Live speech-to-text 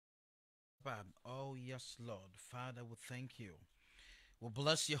Oh, yes, Lord. Father, we thank you. We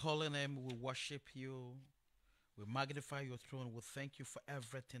bless your holy name. We worship you. We magnify your throne. We thank you for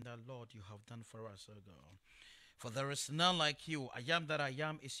everything that, Lord, you have done for us, oh God. For there is none like you. I am that I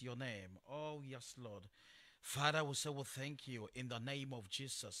am is your name. Oh, yes, Lord. Father, we say we thank you in the name of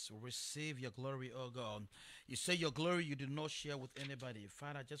Jesus. Receive your glory, oh God. You say your glory you do not share with anybody.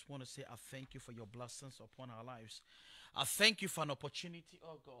 Father, I just want to say I thank you for your blessings upon our lives. I thank you for an opportunity,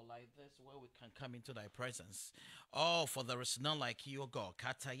 oh God, like this where we can come into thy presence. Oh, for there is none like you, oh God.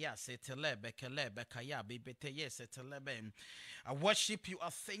 Kataya setele bekele bekaya bibeteye setelebe. I worship you. I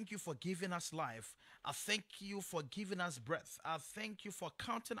thank you for giving us life. I thank you for giving us breath. I thank you for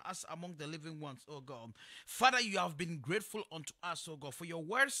counting us among the living ones, oh God. Father, you have been grateful unto us, oh God, for your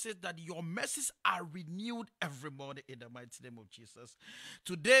word says that your mercies are renewed every morning in the mighty name of Jesus.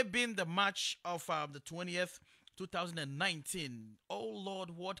 Today being the March of the 20th, 2019. Oh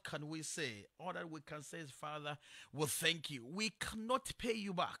Lord, what can we say? All that we can say is, Father, we thank you. We cannot pay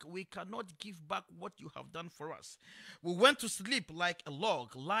you back. We cannot give back what you have done for us. We went to sleep like a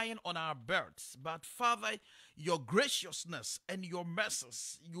log lying on our beds. But Father, your graciousness and your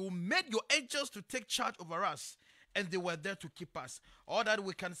mercies, you made your angels to take charge over us, and they were there to keep us. All that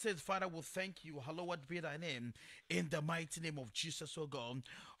we can say is, Father, we thank you. Hallowed be thy name in the mighty name of Jesus, oh God.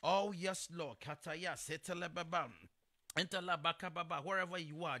 Oh, yes, Lord. Kataya, setelebabam. Baba, wherever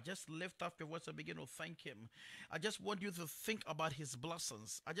you are, just lift up your voice and begin to thank him. I just want you to think about his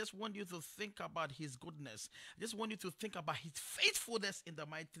blessings. I just want you to think about his goodness. I just want you to think about his faithfulness in the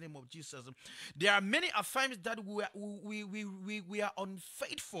mighty name of Jesus. There are many times that we are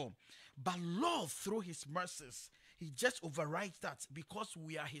unfaithful, but Lord, through his mercies, he just overrides that because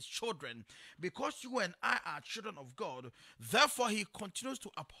we are his children. Because you and I are children of God, therefore he continues to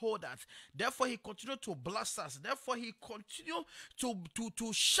uphold us. Therefore he continues to bless us. Therefore he continues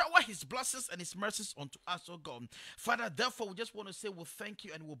to shower his blessings and his mercies unto us, oh God. Father, therefore we just want to say we thank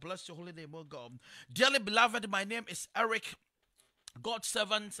you and we bless your holy name, oh God. Dearly beloved, my name is Eric, God's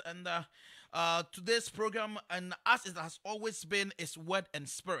servant, and today's program, and as it has always been, is Word and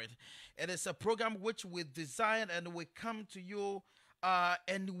Spirit. It is a program which we design and we come to you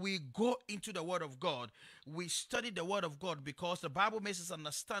and we go into the Word of God. We study the Word of God because the Bible makes us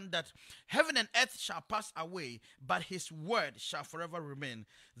understand that heaven and earth shall pass away, but His Word shall forever remain.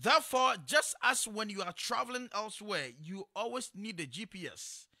 Therefore, just as when you are traveling elsewhere, you always need a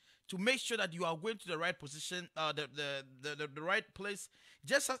GPS to make sure that you are going to the right position, the right place,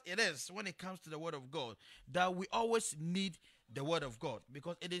 just as it is when it comes to the Word of God, that we always need the Word of God,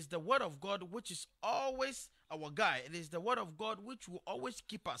 because it is the Word of God which is always our guide. It is the Word of God which will always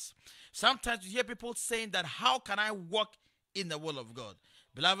keep us. Sometimes you hear people saying that, how can I walk in the will of God?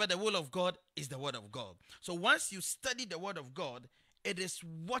 Beloved, the will of God is the Word of God. So once you study the Word of God, it is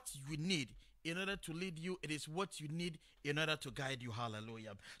what you need in order to lead you. It is what you need in order to guide you.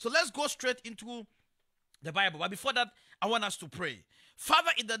 Hallelujah. So let's go straight into the Bible. But before that, I want us to pray.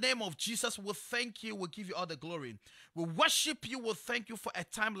 Father, in the name of Jesus, we thank you. We give you all the glory. We worship you. We thank you for a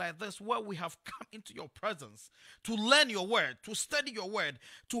time like this where we have come into your presence to learn your word, to study your word,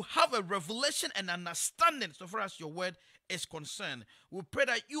 to have a revelation and understanding so far as your word is concerned. We pray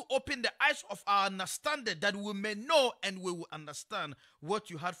that you open the eyes of our understanding, that we may know and we will understand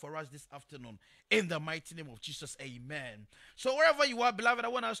what you had for us this afternoon. In the mighty name of Jesus, amen. So wherever you are, beloved, I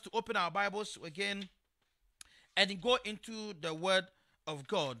want us to open our Bibles again and go into the Word of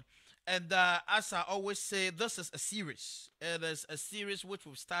God. And as I always say, this is a series. It is a series which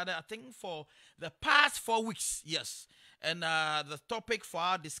we've started, I think, for the past 4 weeks. Yes. And the topic for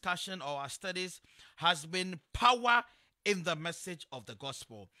our discussion or our studies has been power in the message of the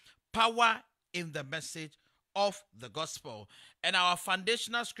gospel. Power in the message of the gospel. And our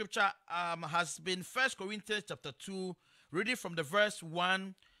foundational scripture has been 1 Corinthians chapter 2, reading from the verse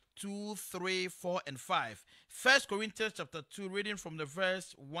 1, 2, 3, 4, and 5. 1 Corinthians chapter 2, reading from the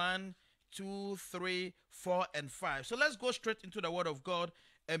verse 1, 2, 3, 4, and 5. So let's go straight into the Word of God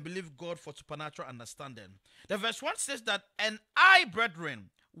and believe God for supernatural understanding. The verse 1 says that, and I, brethren,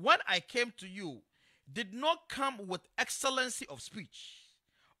 when I came to you, did not come with excellency of speech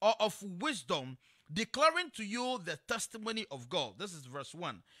or of wisdom, declaring to you the testimony of God. This is verse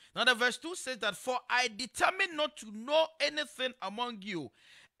 1. Now the verse 2 says that, for I determined not to know anything among you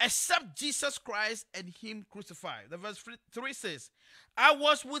except Jesus Christ and him crucified. The verse 3 says, I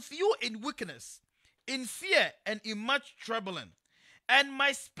was with you in weakness, in fear, and in much troubling. And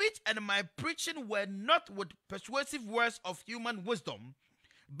my speech and my preaching were not with persuasive words of human wisdom,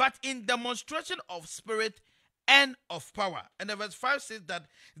 but in demonstration of spirit and of power. And the verse 5 says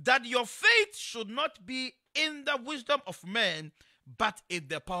that your faith should not be in the wisdom of men, but in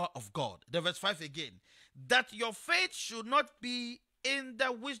the power of God. The verse 5 again. That your faith should not be in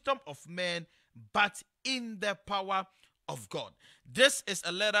the wisdom of men, but in the power of God. This is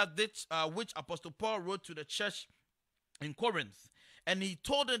a letter which Apostle Paul wrote to the church in Corinth. And he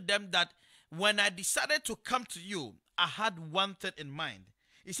told them that when I decided to come to you, I had one thing in mind.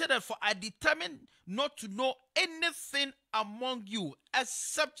 He said that for I determined not to know anything among you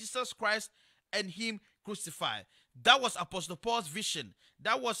except Jesus Christ and him crucified. That was Apostle Paul's vision.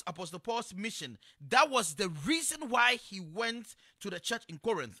 That was Apostle Paul's mission. That was the reason why he went to the church in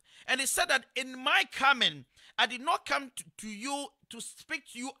Corinth. And he said that in my coming, I did not come to you to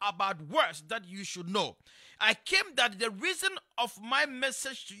speak to you about words that you should know. I came that the reason of my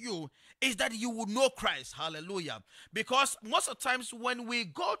message to you is that you will know Christ. Hallelujah. Because most of the times when we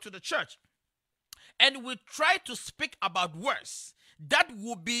go to the church and we try to speak about words, that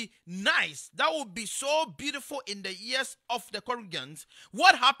would be nice. That would be so beautiful in the ears of the congregants.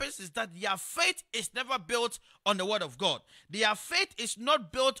 What happens is that their faith is never built on the word of God. Their faith is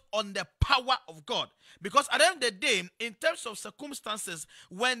not built on the power of God. Because at the end of the day, in terms of circumstances,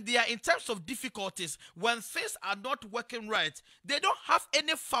 when they are in terms of difficulties, when things are not working right, they don't have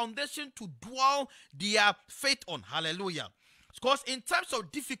any foundation to dwell their faith on. Hallelujah. Because in terms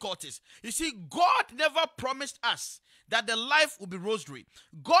of difficulties, you see, God never promised us that the life will be rosary.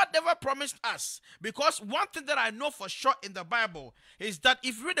 God never promised us, because one thing that I know for sure in the Bible is that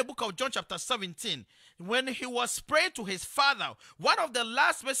if you read the book of John chapter 17, when he was praying to his father, one of the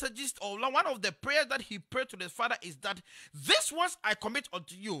last messages or one of the prayers that he prayed to his father is that these ones I commit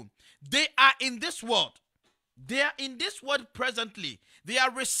unto you, they are in this world. They are in this world presently. They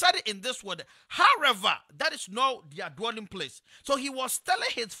are residing in this world. However, that is not their dwelling place. So he was telling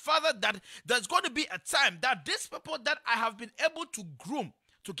his father that there's going to be a time that these people that I have been able to groom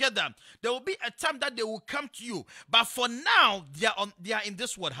together, there will be a time that they will come to you. But for now, they are in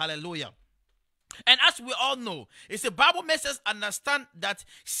this world. Hallelujah. And as we all know, it's the Bible makes us understand that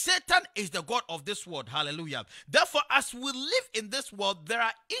Satan is the God of this world. Hallelujah. Therefore, as we live in this world, there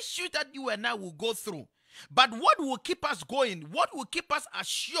are issues that you and I will go through. But what will keep us going, what will keep us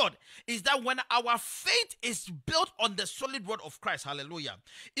assured, is that when our faith is built on the solid word of Christ, hallelujah.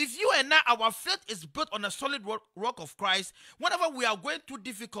 If you and I, our faith is built on a solid rock of Christ, whenever we are going through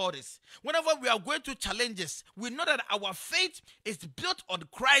difficulties, whenever we are going through challenges, we know that our faith is built on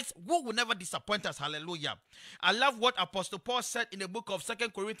Christ, who will never disappoint us, hallelujah. I love what Apostle Paul said in the book of 2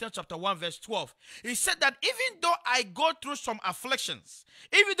 Corinthians chapter 1 verse 12. He said that even though I go through some afflictions,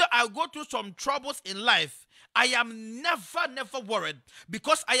 even though I go through some troubles in life, I am never worried,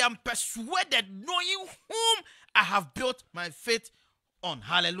 because I am persuaded, knowing whom I have built my faith on.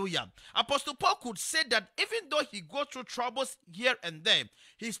 Hallelujah. Apostle Paul could say that even though he goes through troubles here and there,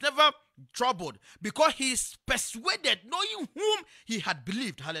 he's never troubled, because he is persuaded, knowing whom he had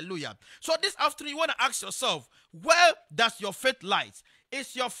believed. Hallelujah. So this afternoon, you want to ask yourself, where does your faith lie?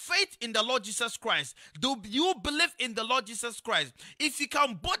 Is your faith in the Lord Jesus Christ? Do you believe in the Lord Jesus Christ? If you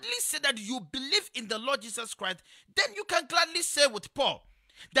can boldly say that you believe in the Lord Jesus Christ, then you can gladly say with Paul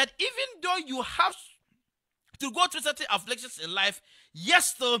that even though you have to go through certain afflictions in life, yes,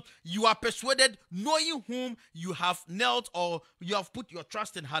 still you are persuaded, knowing whom you have knelt or you have put your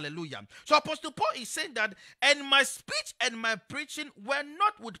trust in. Hallelujah. So Apostle Paul is saying that, and my speech and my preaching were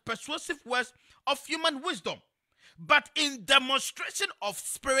not with persuasive words of human wisdom, but in demonstration of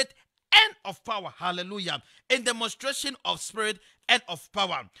spirit and of power. Hallelujah. In demonstration of spirit and of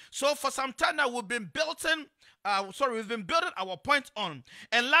power. So for some time now, we've been building our point on.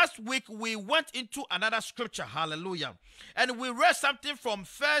 And last week, we went into another scripture. Hallelujah. And we read something from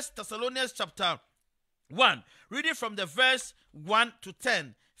 1 Thessalonians chapter 1. Reading from the verse 1 to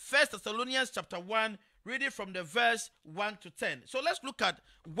 10. 1 Thessalonians chapter 1. Reading from the verse 1 to 10. So let's look at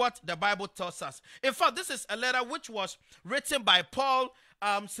what the Bible tells us. In fact, this is a letter which was written by Paul,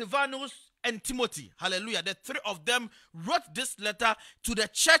 Silvanus, and Timothy. Hallelujah. The three of them wrote this letter to the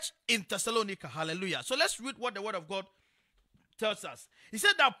church in Thessalonica. Hallelujah. So let's read what the word of God tells us. He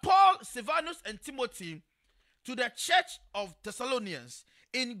said that Paul, Silvanus, and Timothy to the church of Thessalonians,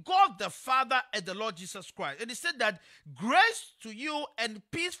 in God the Father and the Lord Jesus Christ. And he said that grace to you and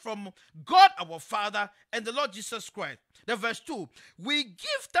peace from God our Father and the Lord Jesus Christ. The verse 2, we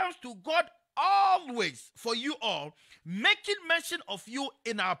give thanks to God always for you all, making mention of you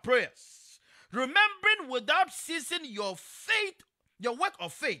in our prayers, remembering without ceasing your faith, your work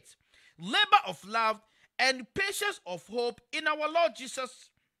of faith, labor of love, and patience of hope in our Lord Jesus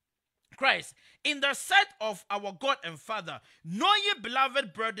Christ, in the sight of our God and Father, know ye,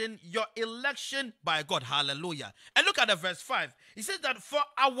 beloved brethren, your election by God. Hallelujah. And look at the verse 5. He says that for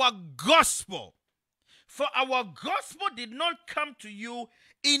our gospel For our gospel did not come to you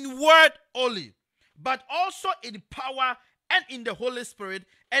in word only, but also in power and in the Holy Spirit,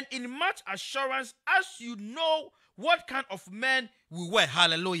 and in much assurance, as you know what kind of men we were.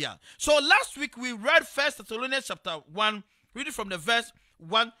 Hallelujah. So last week we read 1 Thessalonians chapter 1, reading from the verse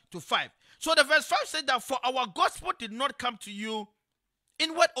 1 to 5. So the verse 5 said that for our gospel did not come to you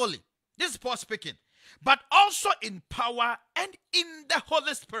in word only. This is Paul speaking. But also in power and in the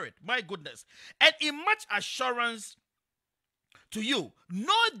Holy Spirit. My goodness. And in much assurance to you.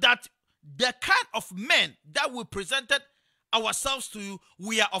 Know that the kind of men that we presented ourselves to you,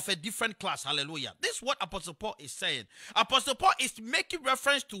 we are of a different class. Hallelujah. This is what Apostle Paul is saying. Apostle Paul is making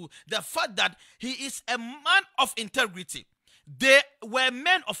reference to the fact that he is a man of integrity. They were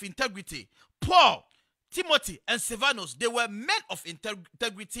men of integrity. Paul, Timothy, and Silvanus, they were men of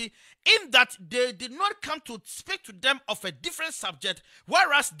integrity in that they did not come to speak to them of a different subject,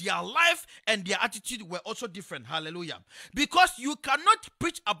 whereas their life and their attitude were also different. Hallelujah. Because you cannot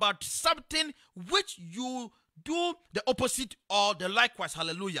preach about something which you do the opposite or the likewise.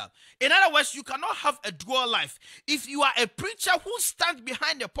 Hallelujah. In other words, you cannot have a dual life. If you are a preacher who stands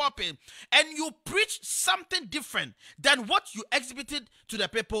behind the pulpit and you preach something different than what you exhibited to the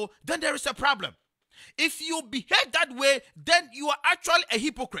people, then there is a problem. If you behave that way, then you are actually a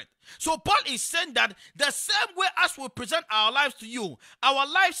hypocrite. So Paul is saying that the same way as we present our lives to you, our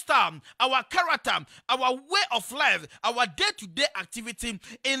lifestyle, our character, our way of life, our day-to-day activity,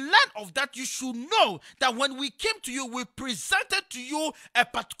 in light of that, you should know that when we came to you, we presented to you a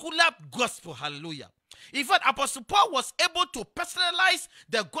particular gospel. Hallelujah. In fact, Apostle Paul was able to personalize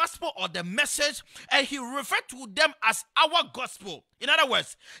the gospel or the message, and he referred to them as our gospel. In other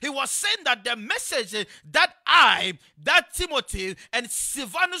words, he was saying that the message that Timothy and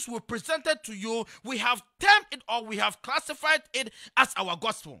Silvanus were presented to you, we have termed it or we have classified it as our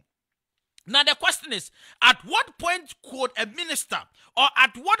gospel. Now the question is, at what point could a minister or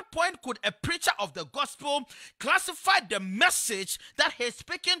at what point could a preacher of the gospel classify the message that he's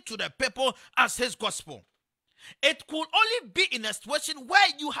speaking to the people as his gospel? It could only be in a situation where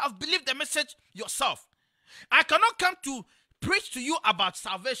you have believed the message yourself. I cannot come to preach to you about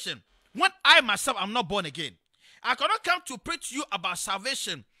salvation when I myself am not born again. I cannot come to preach to you about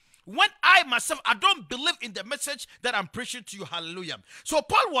salvation when I myself, I don't believe in the message that I'm preaching to you. Hallelujah. So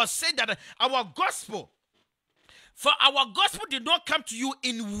Paul was saying that our gospel did not come to you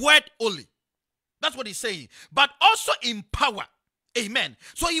in word only. That's what he's saying. But also in power. Amen.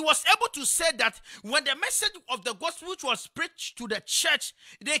 So he was able to say that when the message of the gospel which was preached to the church,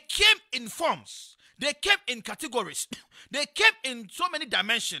 they came in forms. They came in categories. They came in so many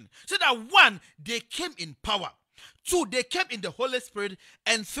dimensions. So that one, they came in power. 2, they came in the Holy Spirit.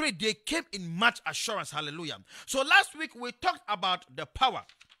 And 3, they came in much assurance. Hallelujah. So last week we talked about the power.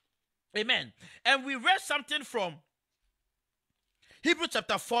 Amen. And we read something from Hebrews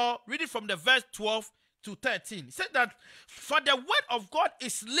chapter 4, reading from the verse 12 to 13. It said that, for the word of God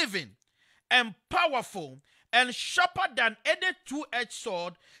is living and powerful and sharper than any two-edged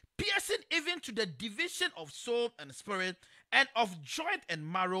sword, piercing even to the division of soul and spirit and of joint and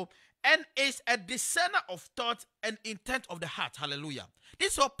marrow, and is a discerner of thoughts and intent of the heart. Hallelujah.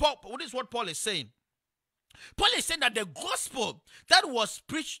 This is what Paul is saying. Paul is saying that the gospel that was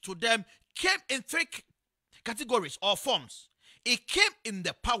preached to them came in 3 categories or forms. It came in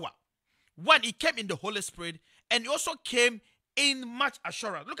the power. 1, it came in the Holy Spirit, and it also came in much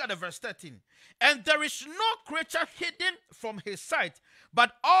assurance. Look at the verse 13. And there is no creature hidden from his sight,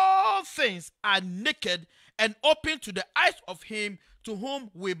 but all things are naked and open to the eyes of him to whom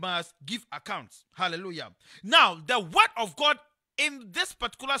we must give accounts. Hallelujah. Now, the word of God in this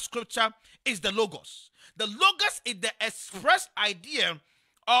particular scripture is the Logos. The Logos is the express idea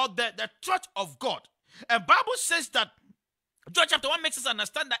or the thought of God. And Bible says that John chapter 1 makes us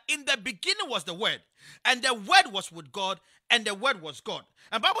understand that in the beginning was the Word, and the Word was with God, and the Word was God.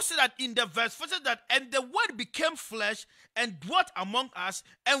 And Bible says that in the verse 4 says that, and the Word became flesh and dwelt among us,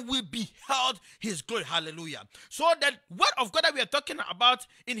 and we beheld his glory. Hallelujah. So the Word of God that we are talking about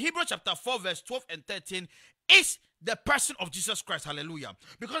in Hebrews chapter 4 verse 12 and 13 is the person of Jesus Christ. Hallelujah.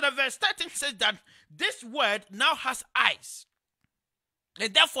 Because the verse 13 says that this Word now has eyes,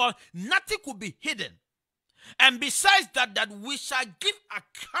 and therefore nothing could be hidden. And besides that we shall give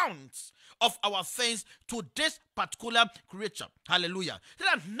accounts of our things to this particular creature. Hallelujah. So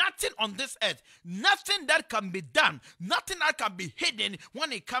that nothing on this earth, nothing that can be done, nothing that can be hidden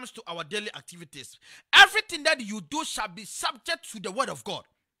when it comes to our daily activities. Everything that you do shall be subject to the word of God.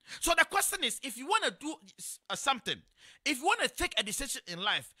 So the question is, if you want to do something, if you want to take a decision in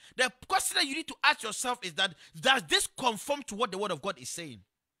life, the question that you need to ask yourself is that, does this conform to what the word of God is saying?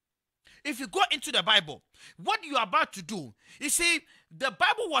 if you go into the Bible, what you are about to do, you see, the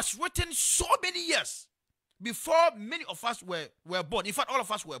Bible was written so many years before many of us were born. In fact, all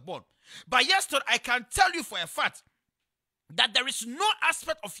of us were born. But yesterday, I can tell you for a fact that there is no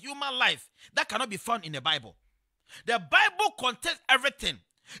aspect of human life that cannot be found in the Bible. The Bible contains everything.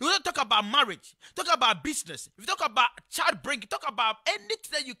 You don't talk about marriage, talk about business, if you talk about childbearing, talk about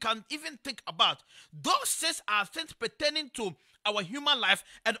anything that you can even think about. Those things are things pertaining to our human life,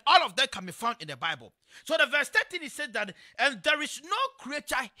 and all of that can be found in the Bible. So the verse 13, it says that, and there is no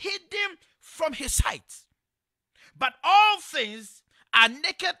creature hidden from his sight, but all things are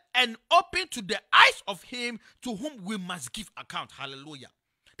naked and open to the eyes of him to whom we must give account. Hallelujah.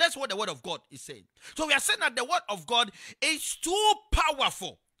 That's what the word of God is saying. So we are saying that the word of God is too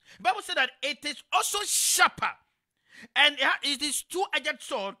powerful. The Bible says that it is also sharper, and it is two-edged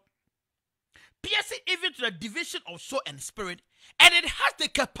sword, piercing even to the division of soul and spirit, and it has the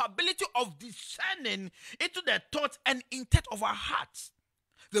capability of discerning into the thoughts and intent of our hearts,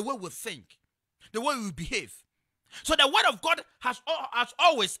 the way we think, the way we behave. So the word of God has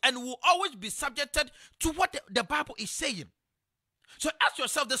always and will always be subjected to what the Bible is saying. So ask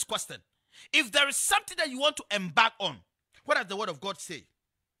yourself this question. If there is something that you want to embark on, what does the word of God say?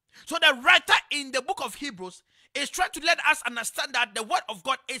 So the writer in the book of Hebrews is trying to let us understand that the word of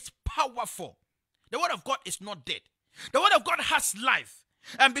God is powerful. The word of God is not dead. The word of God has life.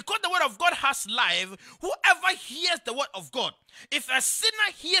 And because the word of God has life, whoever hears the word of God, if a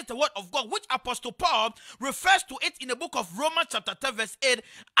sinner hears the word of God, which Apostle Paul refers to it in the book of Romans chapter 10 verse 8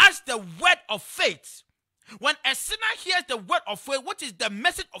 as the word of faith. When a sinner hears the word of faith, which is the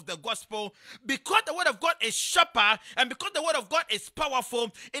message of the gospel, because the word of God is sharper and because the word of God is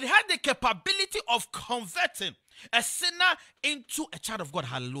powerful, it has the capability of converting a sinner into a child of God.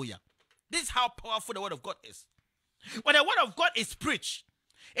 Hallelujah. This is how powerful the word of God is. When the word of God is preached,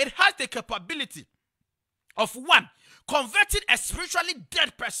 it has the capability of one, converting a spiritually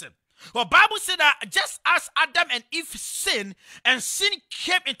dead person. The Bible said that just as Adam and Eve sinned and sin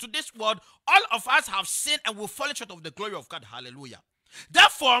came into this world, all of us have sinned and will fall short of the glory of God. Hallelujah.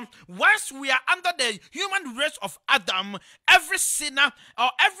 Therefore, once we are under the human race of Adam, every sinner or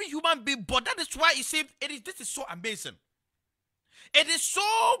every human being, but that is why you see, this is so amazing. It is so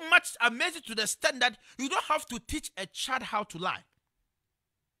much amazing to the extent that you don't have to teach a child how to lie.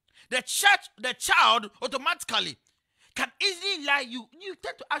 The child automatically can easily lie. You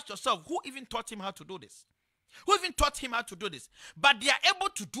tend to ask yourself, who even taught him how to do this? Who even taught him how to do this? But they are able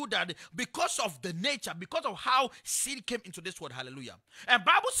to do that because of the nature, because of how sin came into this world. Hallelujah. And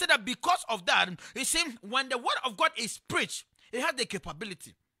Bible said that because of that, you see, when the word of God is preached, it has the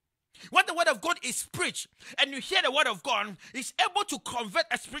capability. When the word of God is preached and you hear the word of God, it's able to convert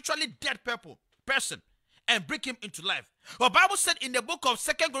a spiritually dead person and bring him into life. The Bible said in the book of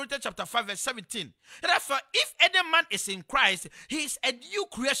 2 Corinthians chapter 5 verse 17, therefore, if any man is in Christ, he is a new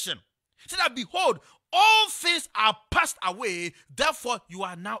creation. So that behold, all things are passed away, therefore you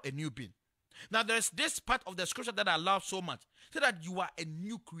are now a new being. Now there's this part of the scripture that I love so much, so that you are a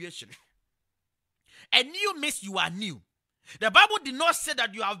new creation. A new means you are new. The Bible did not say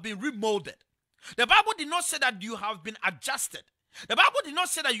that you have been remolded. The Bible did not say that you have been adjusted. The Bible did not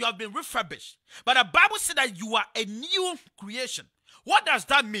say that you have been refurbished. But the Bible said that you are a new creation. What does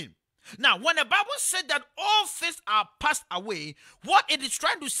that mean? Now, when the Bible said that all things are passed away, what it is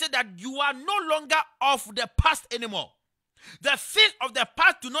trying to say that you are no longer of the past anymore. The things of the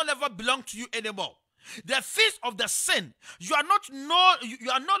past do not ever belong to you anymore. The things of the sin, you are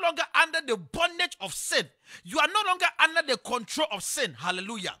no longer under the bondage of sin. You are no longer under the control of sin.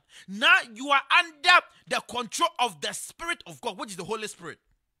 Hallelujah. Now you are under the control of the Spirit of God, which is the Holy Spirit.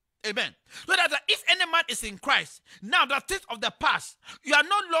 Amen. So that if any man is in Christ, now the things of the past, you are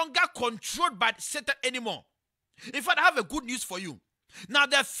no longer controlled by Satan anymore. In fact, I have a good news for you. Now,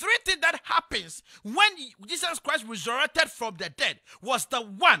 the three things that happens when Jesus Christ resurrected from the dead was the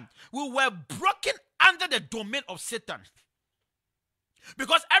one, we were broken under the domain of Satan.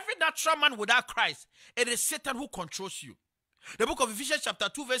 Because every natural man without Christ, it is Satan who controls you. The book of Ephesians chapter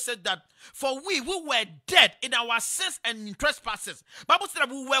 2 verse says that, for we were dead in our sins and in trespasses. Bible says that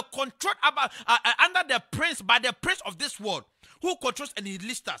we were controlled under the prince, by the prince of this world, who controls and he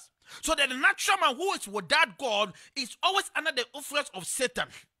leads us. So that the natural man who is without God is always under the influence of Satan.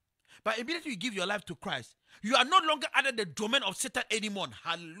 But immediately you give your life to Christ, you are no longer under the domain of Satan anymore.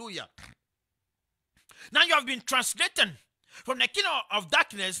 Hallelujah. Now you have been translated from the kingdom of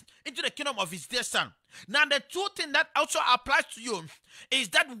darkness into the kingdom of his dear son. Now the two things that also applies to you is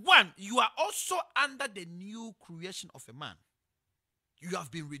that one, you are also under the new creation of a man. You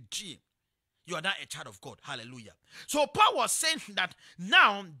have been redeemed. You are now a child of God. Hallelujah. So Paul was saying that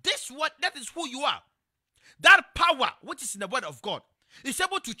now this word, that is who you are. That power which is in the word of God is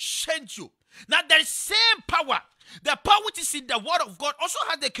able to change you. Now the same power, the power which is in the word of God also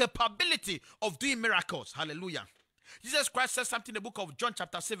has the capability of doing miracles. Hallelujah. Jesus Christ says something in the book of John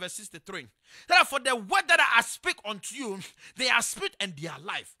chapter 6 verse 63. Therefore the word that I speak unto you, they are spirit and they are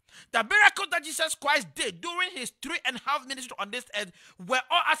life. The miracles that Jesus Christ did during his 3.5 ministry on this earth were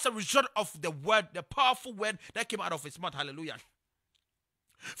all as a result of the word, the powerful word that came out of his mouth. Hallelujah.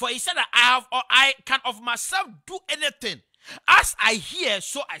 For he said that I can of myself do anything. As I hear,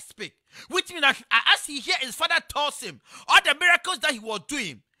 so I speak. Which means that as he hears, his father tells him all the miracles that he was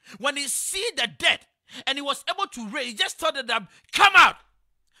doing. When he see the dead and he was able to raise, he just told them, come out.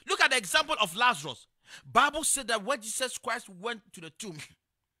 Look at the example of Lazarus. Bible said that when Jesus Christ went to the tomb,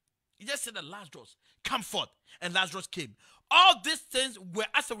 he just said that Lazarus, come forth. And Lazarus came. All these things were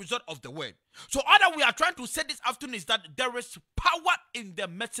as a result of the word. So all that we are trying to say this afternoon is that there is power in the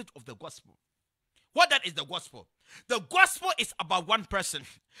message of the gospel. What that is the gospel? The gospel is about one person.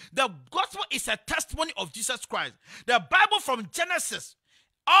 The gospel is a testimony of Jesus Christ. The Bible from Genesis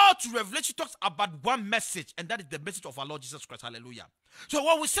all to Revelation talks about one message, and that is the message of our Lord Jesus Christ. Hallelujah. So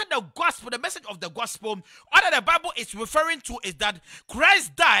when we say the gospel, the message of the gospel, all that the Bible is referring to is that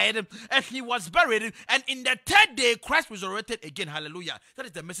Christ died and he was buried, and in the third day Christ resurrected again. Hallelujah. That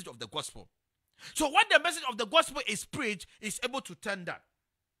is the message of the gospel. So what the message of the gospel is preached is able to turn that.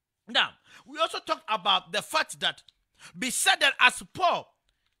 Now, we also talk about the fact that beside that, as Paul,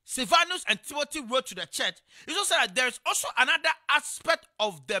 Silvanus, and Timothy wrote to the church, he also said that there is also another aspect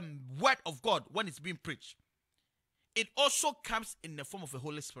of the word of God when it's being preached. It also comes in the form of the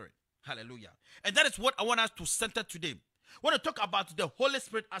Holy Spirit. Hallelujah. And that is what I want us to center today. I want to talk about the Holy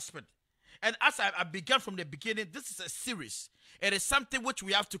Spirit aspect. And as I began from the beginning, this is a series. It is something which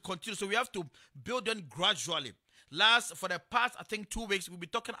we have to continue. So we have to build on gradually. For the past, I think 2 weeks, we'll be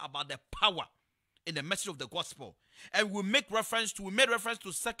talking about the power in the message of the gospel. And we made reference to 1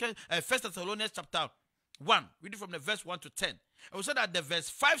 Thessalonians chapter 1. Read it from the verse 1 to 10. And we said that the verse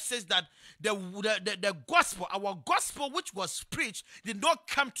 5 says that the gospel, our gospel which was preached, did not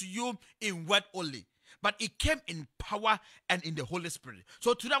come to you in word only, but it came in power and in the Holy Spirit.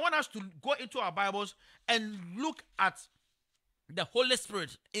 So today I want us to go into our Bibles and look at the Holy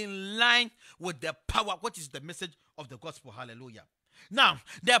Spirit in line with the power, which is the message of the gospel. Hallelujah. Now,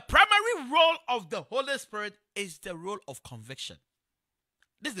 the primary role of the Holy Spirit is the role of conviction.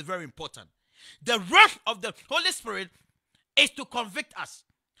 This is very important. The role of the Holy Spirit is to convict us.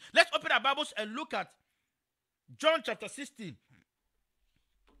 Let's open our Bibles and look at John chapter 16.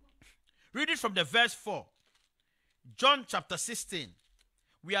 Read it from the verse 4. John chapter 16.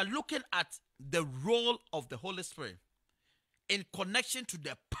 We are looking at the role of the Holy Spirit in connection to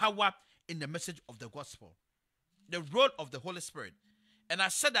the power in the message of the gospel. The role of the Holy Spirit. And I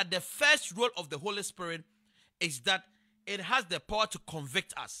said that the first role of the Holy Spirit is that it has the power to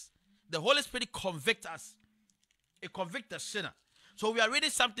convict us. The Holy Spirit convicts us. It convicts the sinner. So we are reading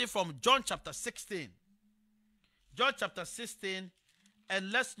something from John chapter 16. John chapter 16,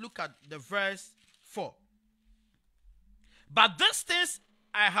 and let's look at the verse 4. But these things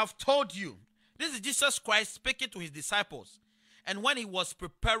I have told you. This is Jesus Christ speaking to his disciples. And when he was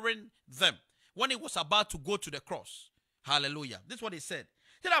preparing them, when he was about to go to the cross. Hallelujah. This is what he said.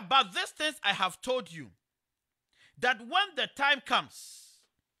 He said, about these things I have told you, that when the time comes.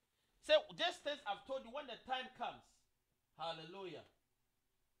 Say, these things I've told you when the time comes. Hallelujah.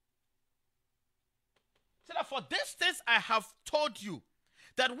 Say that for these things I have told you,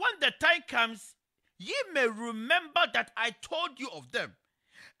 that when the time comes, ye may remember that I told you of them.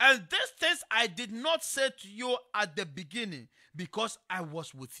 And these things I did not say to you at the beginning, because I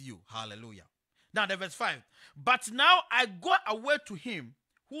was with you. Hallelujah. Now the verse 5. But now I go away to him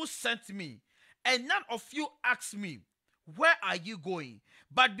who sent me, and none of you ask me, where are you going?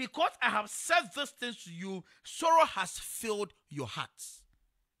 But because I have said these things to you, sorrow has filled your hearts.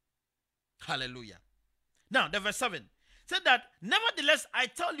 Hallelujah. Now the verse 7 said that, nevertheless I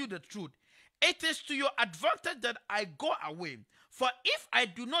tell you the truth. It is to your advantage that I go away. For if I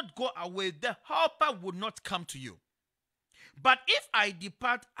do not go away, the helper would not come to you. But if I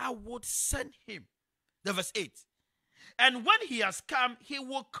depart, I would send him. The verse 8. And when he has come, he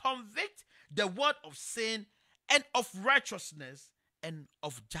will convict the world of sin and of righteousness and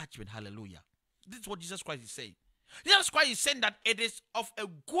of judgment. Hallelujah. This is what Jesus Christ is saying. Jesus Christ is saying that it is of a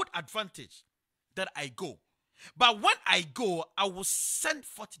good advantage that I go. But when I go, I will send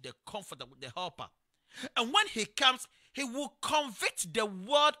forth the comforter, the helper. And when he comes, he will convict the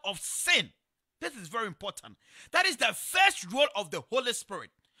world of sin. This is very important. That is the first role of the Holy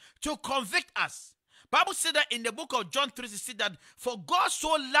Spirit. to convict us. Bible said that in the book of John 3, it said that for God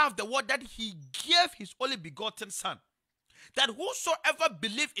so loved the world that he gave his only begotten son, that whosoever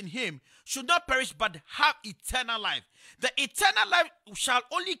believe in him should not perish but have eternal life. The eternal life shall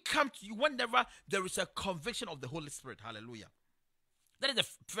only come to you whenever there is a conviction of the Holy Spirit. Hallelujah. That is the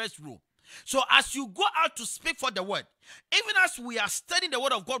first rule. So as you go out to speak for the word, even as we are studying the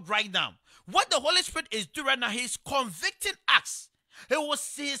word of God right now, what the Holy Spirit is doing right now, he is convicting us. He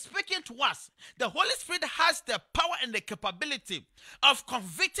is speaking to us. The Holy Spirit has the power and the capability of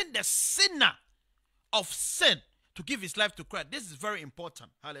convicting the sinner of sin to give his life to Christ. This is very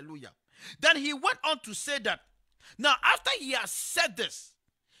important. Hallelujah. Then he went on to say that, now after he has said this,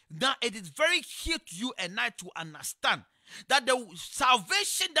 now it is very key to you and I to understand that the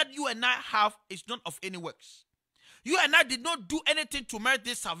salvation that you and I have is not of any works. You and I did not do anything to merit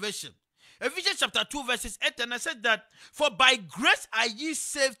this salvation. Ephesians chapter 2 verses 8 and 9 said that, for by grace are ye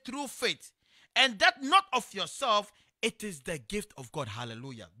saved through faith, and that not of yourself, it is the gift of God.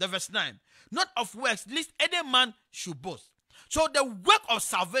 Hallelujah. The verse 9, not of works, lest any man should boast. So the work of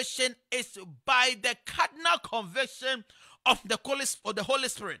salvation is by the cardinal conviction of the Holy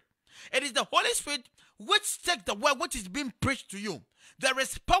Spirit. It is the Holy Spirit which takes the word which is being preached to you. There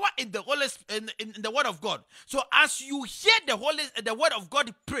is power in the in the word of God. So as you hear the word of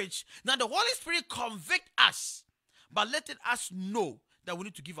God preached, now the Holy Spirit convict us, but letting us know that we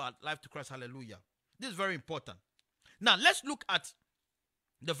need to give our life to Christ. Hallelujah. This is very important. Now let's look at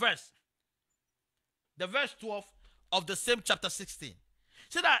the verse 12 of the same chapter 16.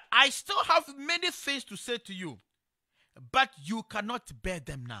 Say that I still have many things to say to you, but you cannot bear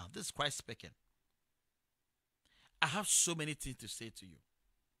them now. This is Christ speaking. I have so many things to say to you.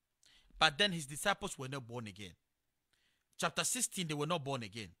 But then his disciples were not born again. Chapter 16, they were not born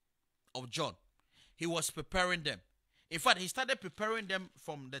again of John. He was preparing them. In fact, he started preparing them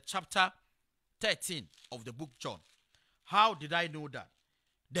from the chapter 13 of the book John. How did I know that?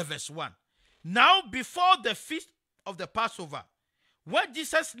 The verse 1. Now before the feast of the Passover, when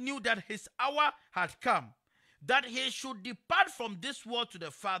Jesus knew that his hour had come, that he should depart from this world to the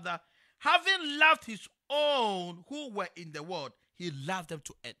Father, having loved his own who were in the world, he loved them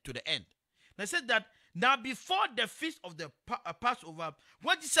to the end. Now, I said that now before the feast of the Passover,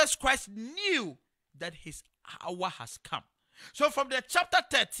 when Jesus Christ knew that his hour has come. So from the chapter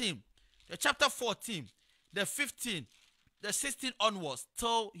 13, the chapter 14, the 15, the 16 onwards,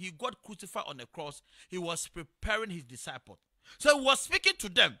 till he got crucified on the cross, he was preparing his disciples. So he was speaking to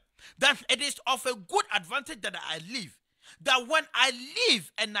them that it is of a good advantage that I live, that when I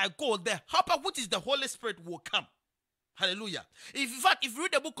live and I go, the helper, which is the Holy Spirit, will come. Hallelujah. In fact, if you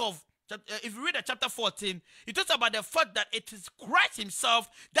read the book of, if you read the chapter 14, it talks about the fact that it is Christ himself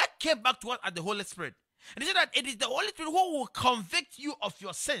that came back to us as the Holy Spirit. And he said that it is the Holy Spirit who will convict you of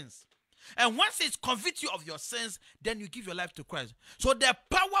your sins. And once it convicts you of your sins, then you give your life to Christ. So the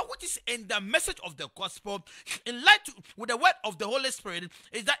power which is in the message of the gospel, in light with the word of the Holy Spirit,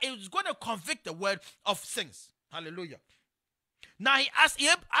 is that it is going to convict the word of sins. Hallelujah. Now, as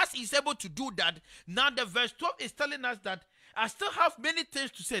he's able to do that, now the verse 12 is telling us that I still have many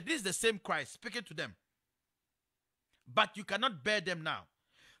things to say. This is the same Christ speaking to them. But you cannot bear them now.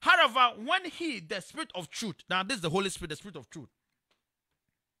 However, when he, the Spirit of truth, now this is the Holy Spirit, the Spirit of truth.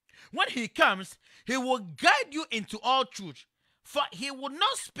 When he comes, he will guide you into all truth. For he will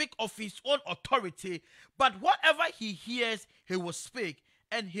not speak of his own authority, but whatever he hears, he will speak,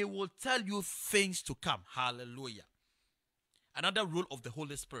 and he will tell you things to come. Hallelujah. Another rule of the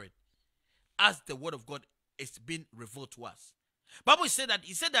Holy Spirit, as the word of God is being revealed to us. Bible said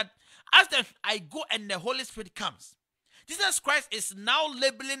that as I go and the Holy Spirit comes, Jesus Christ is now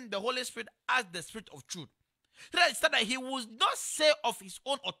labeling the Holy Spirit as the Spirit of truth. So that he will not say of his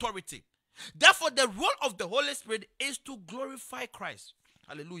own authority. Therefore, the role of the Holy Spirit is to glorify Christ.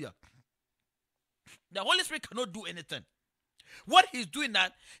 Hallelujah. The Holy Spirit cannot do anything. What he's doing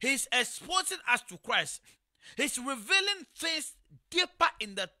that, he's exposing us to Christ. He's revealing things deeper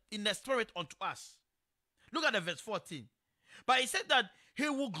in the spirit unto us. Look at the verse 14. But he said that he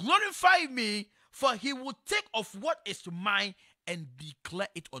will glorify me, for he will take of what is mine and declare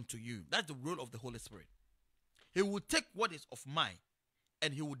it unto you. That's the role of the Holy Spirit. He will take what is of mine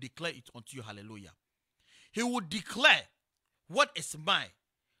and he will declare it unto you. Hallelujah. He will declare what is mine,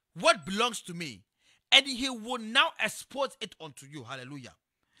 what belongs to me, and he will now expose it unto you. Hallelujah.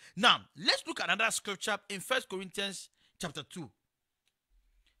 Now, let's look at another scripture in 1 Corinthians chapter 2.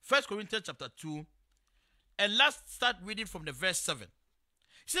 1 Corinthians chapter 2, and let's start reading from the verse 7.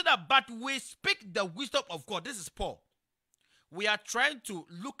 He said that, but we speak the wisdom of God. This is Paul. We are trying to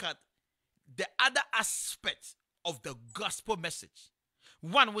look at the other aspect of the gospel message.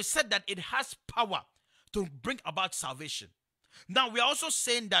 One, we said that it has power to bring about salvation. Now, we are also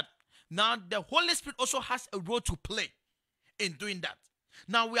saying that now the Holy Spirit also has a role to play in doing that.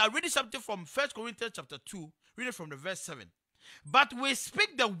 Now, we are reading something from 1 Corinthians chapter 2, reading from the verse 7. But we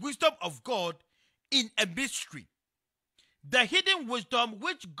speak the wisdom of God in a mystery, the hidden wisdom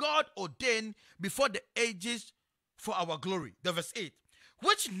which God ordained before the ages for our glory. The verse 8,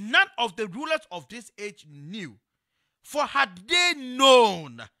 which none of the rulers of this age knew. For had they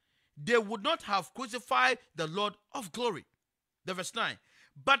known, they would not have crucified the Lord of glory. The verse 9,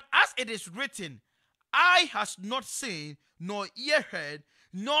 but as it is written, eye has not seen, nor ear heard,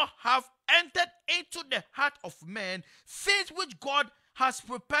 nor have entered into the heart of man things which God has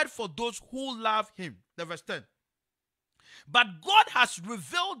prepared for those who love him. The verse 10, but God has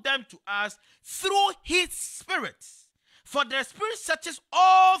revealed them to us through his Spirit. For the Spirit searches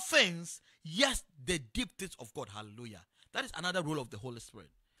all things, yes, the deep things of God. Hallelujah. That is another role of the Holy Spirit.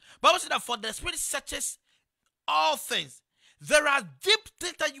 Bible says that for the Spirit searches all things. There are deep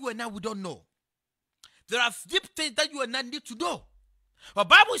things that you and I we don't know. There are deep things that you and I need to know. But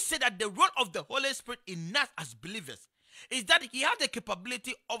Bible says that the role of the Holy Spirit in us as believers is that he has the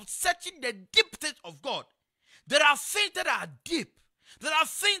capability of searching the deep things of God. There are things that are deep. There are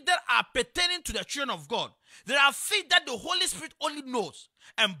things that are pertaining to the children of God. There are things that the Holy Spirit only knows.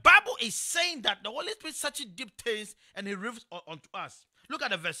 And Bible is saying that the Holy Spirit searches deep things and he reveals unto us. Look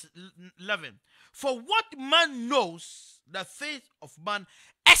at the verse 11. For what man knows the things of man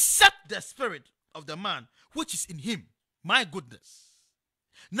except the spirit of the man which is in him? My goodness.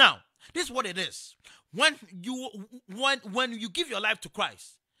 Now, this is what it is. When you give your life to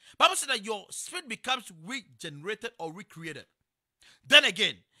Christ, Bible says that your spirit becomes regenerated or recreated. Then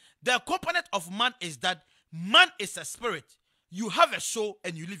again, the component of man is that man is a spirit. You have a soul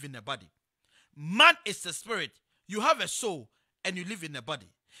and you live in a body. Man is a spirit. You have a soul and you live in a body.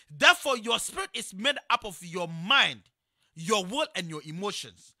 Therefore, your spirit is made up of your mind, your will, and your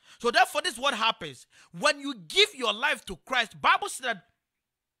emotions. So therefore, this is what happens. When you give your life to Christ, Bible says that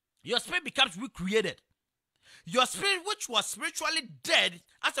your spirit becomes recreated. Your spirit, which was spiritually dead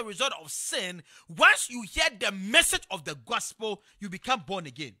as a result of sin, once you hear the message of the gospel, you become born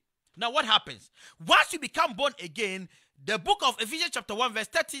again. Now what happens? Once you become born again, the book of Ephesians chapter 1 verse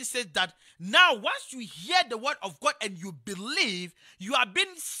 13 says that now once you hear the word of God and you believe, you are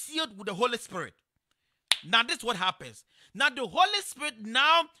being sealed with the Holy Spirit. Now this is what happens. Now the Holy Spirit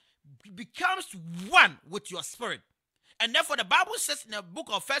now becomes one with your spirit. And therefore the Bible says in the book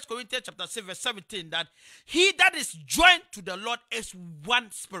of 1 Corinthians chapter 6 verse 17 that he that is joined to the Lord is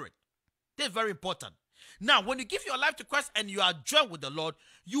one spirit. This is very important. Now when you give your life to Christ and you are joined with the Lord,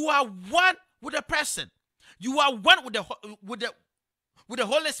 you are one with the person. You are one with the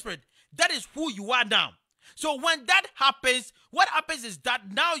Holy Spirit. That is who you are now. So when that happens, what happens is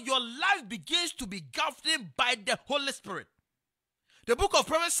that now your life begins to be governed by the Holy Spirit. The book of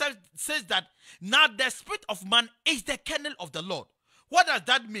Proverbs says that now the spirit of man is the kennel of the Lord. What does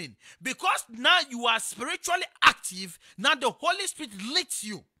that mean? Because now you are spiritually active, now the Holy Spirit leads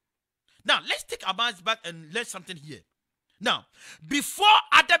you. Now let's take our minds back and learn something here. Now, before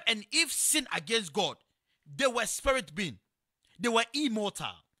Adam and Eve sinned against God, they were spirit beings. They were immortal.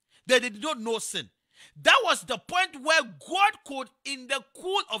 They did not know sin. That was the point where God could, in the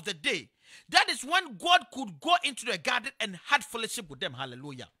cool of the day, that is when God could go into the garden and had fellowship with them.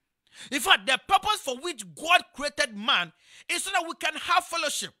 Hallelujah. In fact, the purpose for which God created man is so that we can have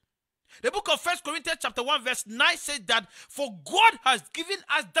fellowship. The book of 1 Corinthians chapter 1 verse 9 says that for God has given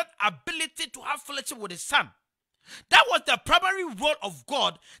us that ability to have fellowship with his son. That was the primary role of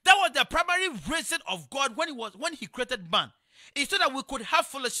God. That was the primary reason of God when he created man. It's so that we could have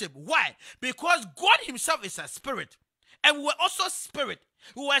fellowship. Why? Because God himself is a spirit. And we were also spirit.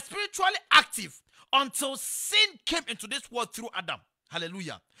 We were spiritually active until sin came into this world through Adam.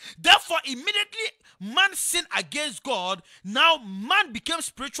 Hallelujah. Therefore, immediately man sinned against God. Now man became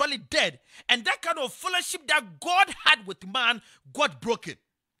spiritually dead. And that kind of fellowship that God had with man, God broke it.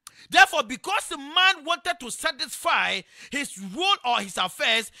 Therefore, because the man wanted to satisfy his role or his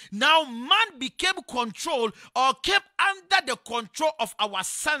affairs, now man became controlled or came under the control of our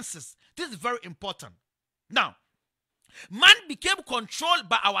senses. This is very important. Now, man became controlled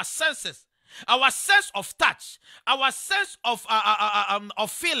by our senses. Our sense of touch, our sense of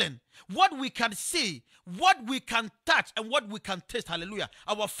feeling, what we can see, what we can touch, and what we can taste. Hallelujah.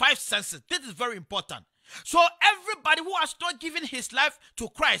 Our five senses. This is very important. So everybody who has not given his life to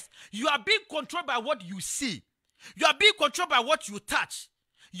Christ, you are being controlled by what you see. You are being controlled by what you touch.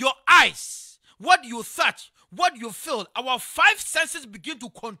 Your eyes, what you touch, what you feel, our five senses begin to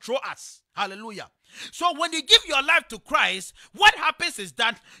control us. Hallelujah. So when you give your life to Christ, what happens is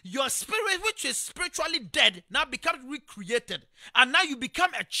that your spirit, which is spiritually dead, now becomes recreated. And now you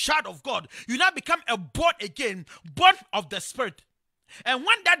become a child of God. You now become a born again, born of the Spirit. And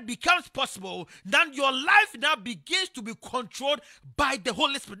when that becomes possible, then your life now begins to be controlled by the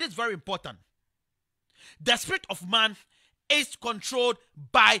Holy Spirit. This is very important. The spirit of man is controlled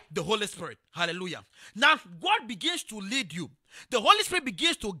by the Holy Spirit. Hallelujah. Now, God begins to lead you. The Holy Spirit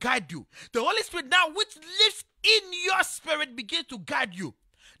begins to guide you. The Holy Spirit now, which lives in your spirit, begins to guide you.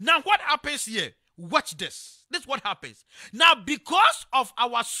 Now, what happens here? Watch this. This is what happens. Now, because of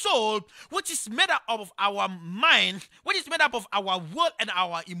our soul, which is made up of our mind, which is made up of our will and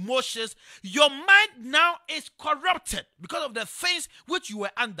our emotions, your mind now is corrupted because of the things which you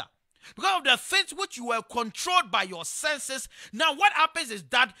were under. Because of the things which you were controlled by your senses. Now what happens is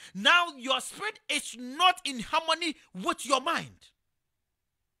that now your spirit is not in harmony with your mind.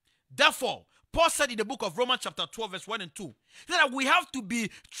 Therefore, Paul said in the book of Romans chapter 12 verse 1 and 2, that we have to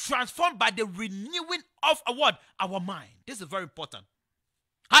be transformed by the renewing of our mind. This is very important.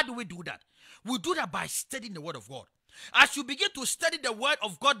 How do we do that? We do that by studying the word of God. As you begin to study the word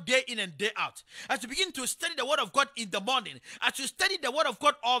of God day in and day out, as you begin to study the word of God in the morning, as you study the word of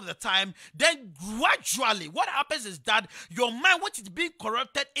God all the time, then gradually what happens is that your mind, which is being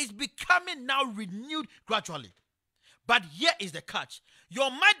corrupted, is becoming now renewed gradually. But here is the catch. Your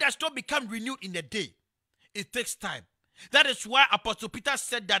mind does not become renewed in a day. It takes time. That is why Apostle Peter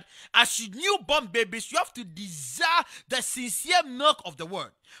said that as you newborn babies, you have to desire the sincere milk of the word.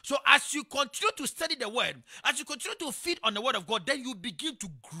 So as you continue to study the word, as you continue to feed on the word of God, then you begin to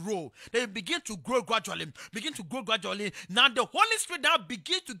grow. Then you begin to grow gradually. Now the Holy Spirit now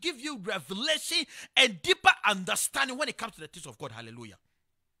begins to give you revelation and deeper understanding when it comes to the things of God. Hallelujah.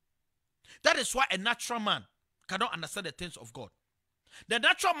 That is why a natural man cannot understand the things of God. The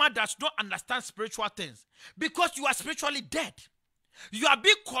natural man does not understand spiritual things because you are spiritually dead. You are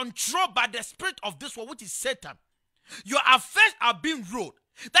being controlled by the spirit of this world, which is Satan. Your affairs are being ruled.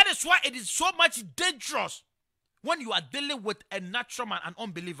 That is why it is so much dangerous when you are dealing with a natural man, an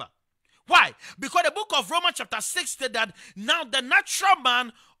unbeliever. Why? Because the book of Romans chapter 6 said that now the natural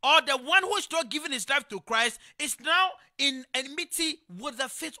man, or the one who is not giving his life to Christ, is now in enmity with the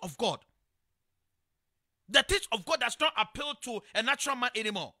faith of God. The things of God does not appeal to a natural man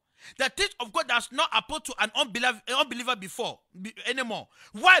anymore. The things of God does not appeal to an unbeliever anymore.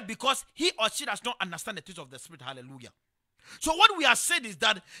 Why? Because he or she does not understand the things of the Spirit. Hallelujah. So what we are saying is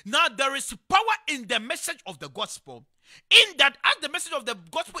that now there is power in the message of the gospel. In that as the message of the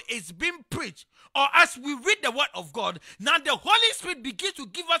gospel is being preached, or as we read the word of God, now the Holy Spirit begins to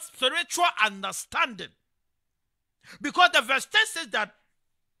give us spiritual understanding. Because the verse 10 says that,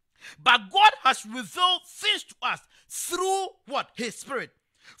 but God has revealed things to us through what? His Spirit.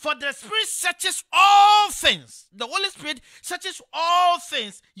 For the Spirit searches all things. The Holy Spirit searches all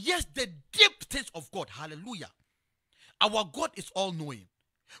things. Yes, the deep things of God. Hallelujah. Our God is all-knowing.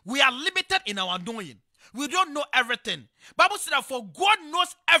 We are limited in our knowing. We don't know everything. Bible says that for God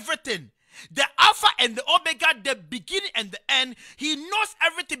knows everything. The Alpha and the Omega, the beginning and the end. He knows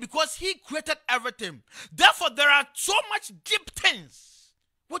everything because He created everything. Therefore, there are so much deep things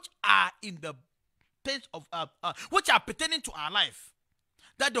which are in the things of which are pertaining to our life,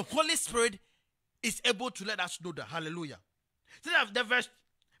 that the Holy Spirit is able to let us know that. Hallelujah. So the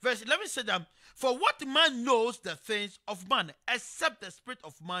verse 11 said that, for what man knows the things of man except the spirit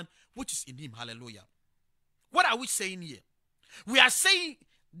of man which is in him. Hallelujah. What are we saying here? We are saying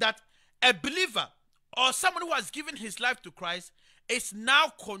that a believer or someone who has given his life to Christ is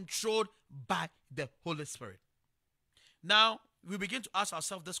now controlled by the Holy Spirit. Now, we begin to ask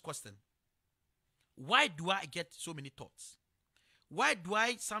ourselves this question. Why do I get so many thoughts? Why do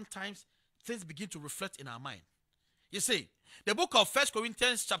I sometimes things begin to reflect in our mind? You see, the book of 1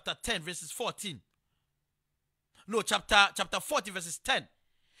 Corinthians chapter 10 verses 14. No, chapter 40 verses 10.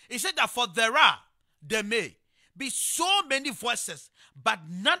 It said that for there may be so many voices, but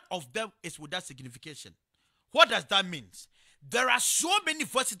none of them is without signification. What does that mean? There are so many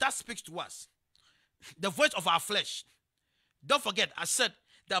voices that speak to us. The voice of our flesh. Don't forget, I said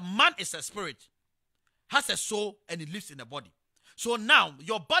that man is a spirit, has a soul, and it lives in a body. So now,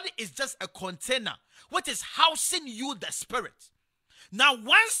 your body is just a container, which is housing you, the spirit. Now,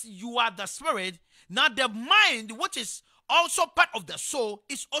 once you are the spirit, now the mind, which is also part of the soul,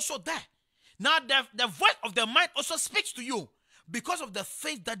 is also there. Now, the voice of the mind also speaks to you because of the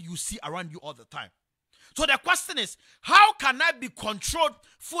things that you see around you all the time. So the question is, how can I be controlled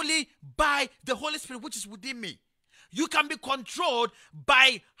fully by the Holy Spirit, which is within me? You can be controlled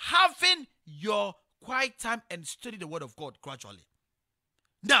by having your quiet time and study the word of God gradually.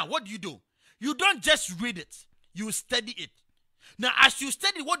 Now, what do? You don't just read it, you study it. Now, as you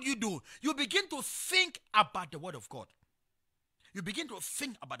study, what do? You begin to think about the word of God. You begin to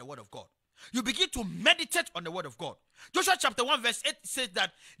think about the word of God. You begin to meditate on the word of God. Joshua chapter 1 verse 8 says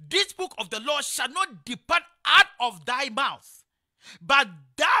that this book of the law shall not depart out of thy mouth, but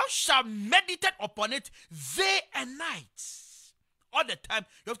thou shalt meditate upon it day and night. All the time,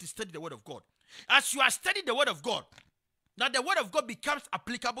 you have to study the word of God. As you are studying the word of God, now the word of God becomes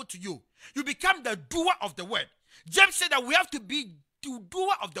applicable to you. You become the doer of the word. James said that we have to be the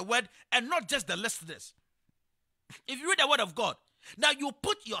doer of the word and not just the listeners. If you read the word of God, now you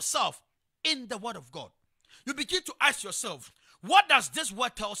put yourself in the word of God. You begin to ask yourself, what does this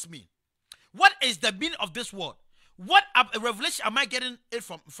word tells me? What is the meaning of this word? What revelation am I getting it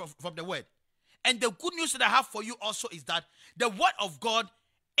from the word? And the good news that I have for you also is that the word of God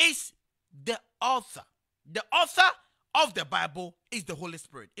is the author. The author of the Bible is the Holy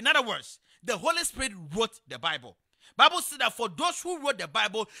Spirit. In other words, the Holy Spirit wrote the Bible. Bible says that for those who wrote the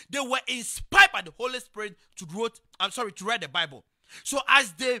Bible, they were inspired by the Holy Spirit to write the Bible. So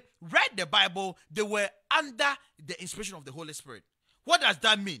as they read the Bible, they were under the inspiration of the Holy Spirit. What does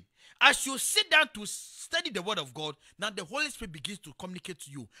that mean? As you sit down to study the word of God, now the Holy Spirit begins to communicate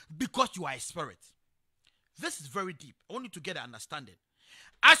to you because you are a spirit. This is very deep. I want you to get an understanding.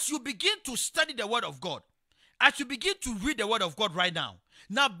 As you begin to study the word of God, as you begin to read the word of God right now,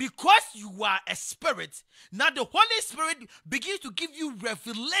 because you are a spirit, now the Holy Spirit begins to give you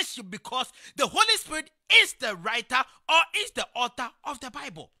revelation because the Holy Spirit is the writer or is the author of the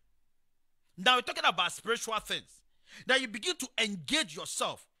Bible. Now we're talking about spiritual things. Now you begin to engage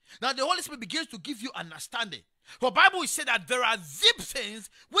yourself. Now the Holy Spirit begins to give you understanding. For Bible is said that there are deep things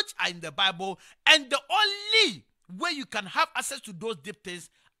which are in the Bible, and the only way you can have access to those deep things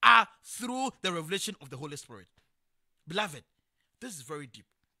are through the revelation of the Holy Spirit. Beloved, this is very deep.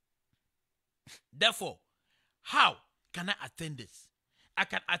 Therefore, how can I attain this? I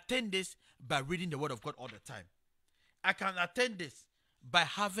can attain this by reading the word of God all the time. I can attain this by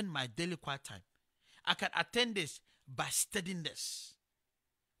having my daily quiet time. I can attain this by studying this.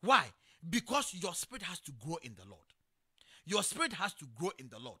 Why? Because your spirit has to grow in the Lord. Your spirit has to grow in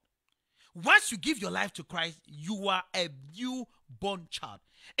the Lord. Once you give your life to Christ, you are a newborn child.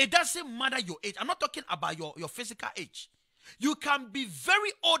 It doesn't matter your age. I'm not talking about your physical age. You can be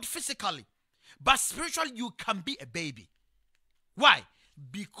very old physically, but spiritually you can be a baby. Why?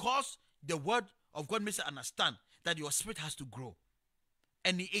 Because the word of God makes you understand that your spirit has to grow.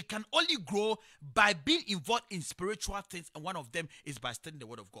 And it can only grow by being involved in spiritual things, and one of them is by studying the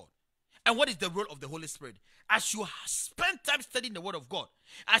word of God. And what is the role of the Holy Spirit? As you spend time studying the word of God,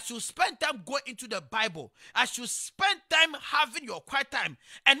 as you spend time going into the Bible, as you spend time having your quiet time,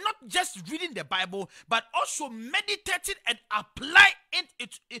 and not just reading the Bible, but also meditating and applying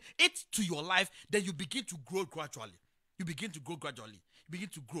it to your life, then you begin to grow gradually. You begin to grow gradually. You begin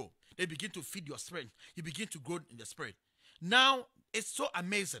to grow. They begin to feed your spirit. You begin to grow in the spirit. Now, it's so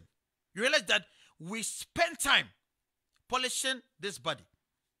amazing. You realize that we spend time polishing this body.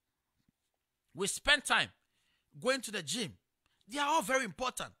 We spend time going to the gym. They are all very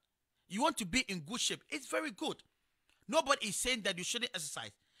important. You want to be in good shape. It's very good. Nobody is saying that you shouldn't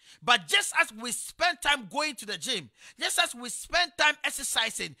exercise. But just as we spend time going to the gym, just as we spend time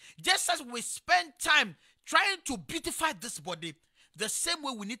exercising, just as we spend time trying to beautify this body, the same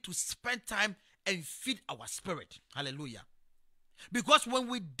way we need to spend time and feed our spirit. Hallelujah. Because when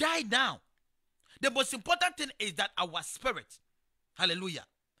we die now, the most important thing is that our spirit. Hallelujah.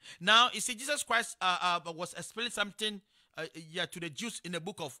 Now, you see, Jesus Christ was explaining something to the Jews in the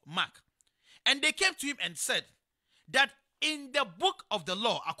book of Mark. And they came to him and said that in the book of the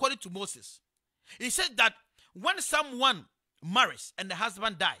law, according to Moses, he said that when someone marries and the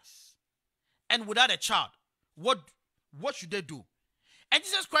husband dies and without a child, what should they do? And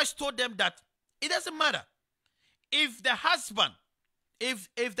Jesus Christ told them that it doesn't matter. If the husband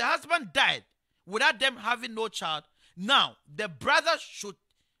died without them having no child, now the brother should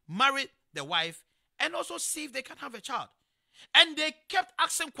marry the wife and also see if they can have a child. And they kept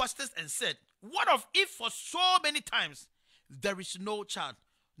asking questions and said, what if for so many times there is no child?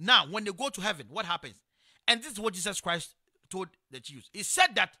 Now, when they go to heaven, what happens? And this is what Jesus Christ told the Jews. He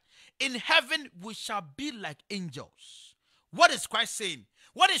said that in heaven we shall be like angels. What is Christ saying?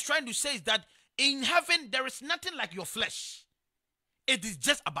 What he's trying to say is that in heaven there is nothing like your flesh. It is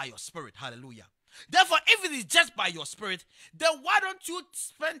just about your spirit. Hallelujah. Therefore, if it is just by your spirit, then why don't you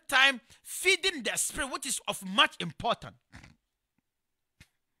spend time feeding the spirit, which is of much importance?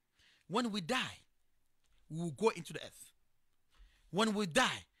 When we die, we will go into the earth. When we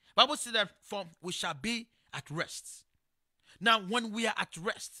die, Bible says that we shall be at rest. Now, when we are at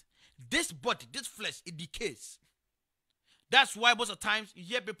rest, this body, this flesh, it decays. That's why most of the times you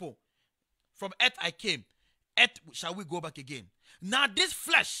hear people, from earth I came, earth shall we go back again. Now this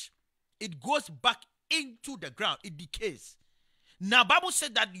flesh, it goes back into the ground, it decays. Now Bible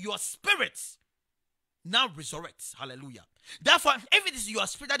said that your spirit now resurrects. Hallelujah. Therefore, if it is your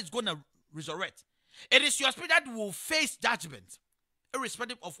spirit that is going to resurrect, it is your spirit that will face judgment,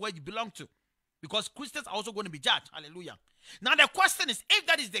 irrespective of where you belong to. Because Christians are also going to be judged. Hallelujah. Now the question is, if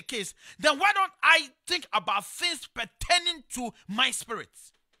that is the case, then why don't I think about things pertaining to my spirit?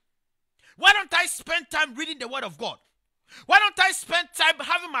 Why don't I spend time reading the word of God? Why don't I spend time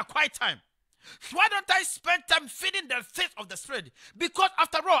having my quiet time? Why don't I spend time feeding the faith of the spirit? Because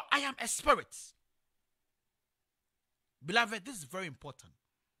after all, I am a spirit. Beloved, this is very important.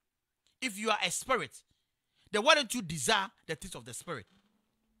 If you are a spirit, then why don't you desire the things of the spirit?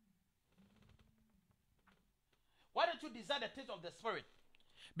 Why don't you desire the things of the spirit?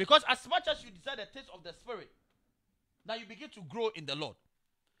 Because as much as you desire the things of the spirit, now you begin to grow in the Lord.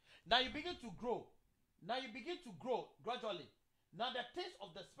 Now you begin to grow. Now you begin to grow gradually. Now the things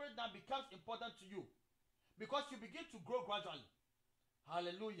of the spirit now becomes important to you. Because you begin to grow gradually.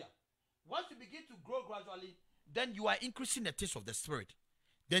 Hallelujah. Once you begin to grow gradually, then you are increasing the taste of the spirit.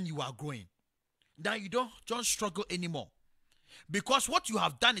 Then you are growing. Now you don't struggle anymore. Because what you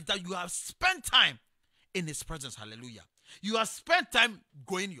have done is that you have spent time in his presence. Hallelujah. You have spent time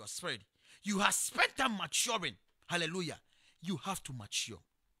growing your spirit. You have spent time maturing. Hallelujah. You have to mature.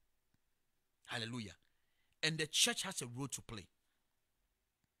 Hallelujah. And the church has a role to play.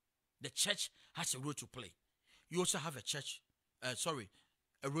 The church has a role to play. You also have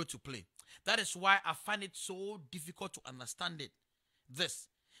a role to play. That is why I find it so difficult to understand it.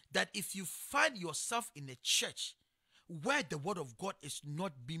 That if you find yourself in a church where the word of God is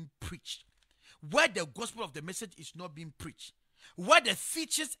not being preached, where the gospel of the message is not being preached, where the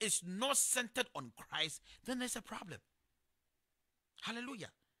features is not centered on Christ, then there's a problem. Hallelujah.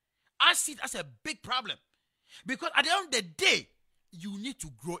 I see it as a big problem. Because at the end of the day, you need to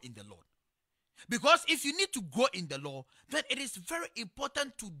grow in the Lord. Because if you need to grow in the Lord, then it is very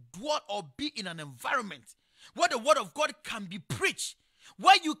important to dwell or be in an environment where the word of God can be preached,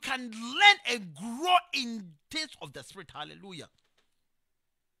 where you can learn and grow in things of the Spirit. Hallelujah.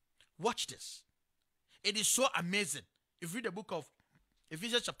 Watch this. It is so amazing. If you read the book of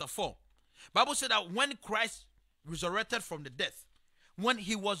Ephesians chapter 4, Bible said that when Christ resurrected from the death, when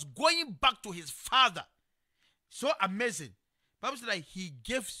he was going back to his Father, so amazing. Bible said that he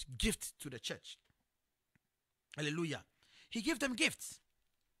gives gifts to the church. Hallelujah. He gave them gifts.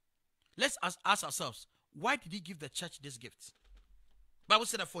 Let's ask ourselves, why did he give the church these gifts? Bible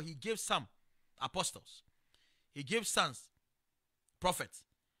said that for he gave some apostles, he gave some prophets,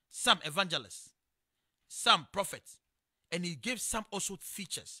 some evangelists, some prophets, and he gave some also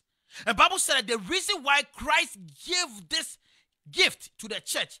teachers. And Bible said that the reason why Christ gave this gift to the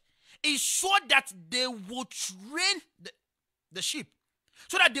church is so that they will train the sheep,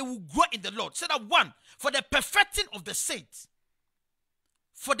 so that they will grow in the Lord. So that one, for the perfecting of the saints,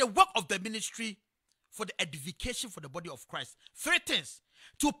 for the work of the ministry, for the edification for the body of Christ. 3 things.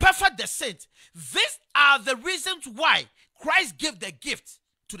 To perfect the saints. These are the reasons why Christ gave the gift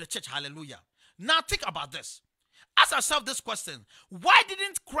to the church. Hallelujah. Now think about this. Ask yourself this question. Why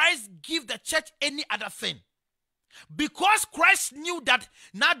didn't Christ give the church any other thing? Because Christ knew that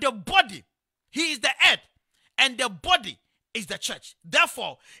now the body, he is the head, and the body is the church.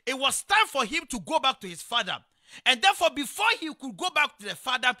 Therefore, it was time for him to go back to his Father. And therefore, before he could go back to the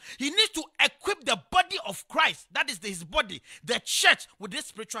Father, he needs to equip the body of Christ, that is his body, the church, with this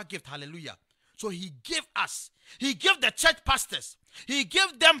spiritual gift. Hallelujah. So he gave us, he gave the church pastors, he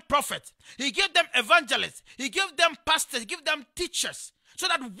gave them prophets, he gave them evangelists, he gave them pastors, he gave them teachers, so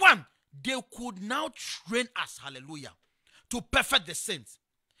that one, they could now train us, hallelujah, to perfect the saints.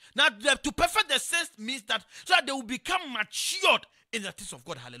 Now, to perfect the saints means that so that they will become matured in the things of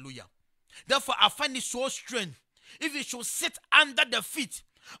God, hallelujah. Therefore, I find it so strange if you should sit under the feet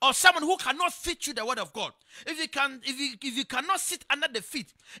of someone who cannot teach you the word of God. If you cannot sit under the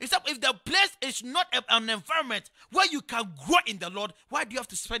feet, if the place is not an environment where you can grow in the Lord, why do you have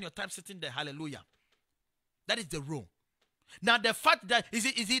to spend your time sitting there? Hallelujah. That is the rule. Now, the fact that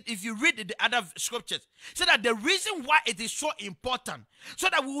if you read the other scriptures, so that the reason why it is so important, so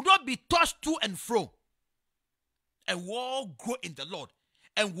that we will not be tossed to and fro, and we all grow in the Lord,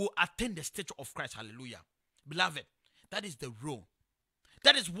 and will attain the stature of Christ. Hallelujah. Beloved, that is the role.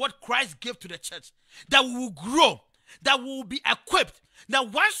 That is what Christ gave to the church. That we will grow. That we will be equipped.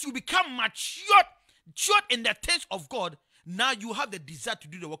 That once you become matured in the things of God, now you have the desire to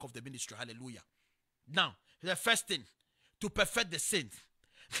do the work of the ministry. Hallelujah. Now, the first thing, to perfect the saints.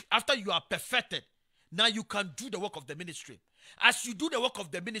 After you are perfected, now you can do the work of the ministry. As you do the work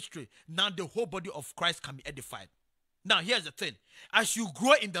of the ministry, now the whole body of Christ can be edified. Now, here's the thing. As you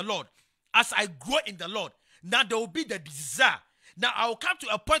grow in the Lord, as I grow in the Lord, now there will be the desire. Now, I will come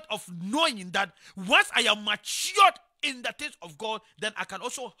to a point of knowing that once I am matured in the things of God, then I can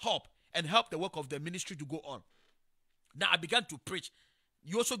also help the work of the ministry to go on. Now, I began to preach.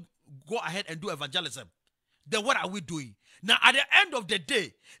 You also go ahead and do evangelism. Then what are we doing? Now, at the end of the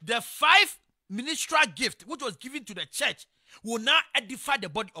day, the 5 ministerial gift which was given to the church will now edify the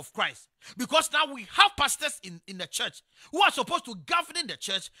body of Christ. Because now we have pastors in the church who are supposed to govern the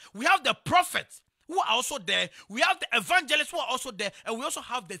church. We have the prophets who are also there. We have the evangelists who are also there. And we also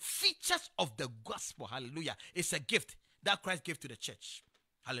have the features of the gospel. Hallelujah. It's a gift that Christ gave to the church.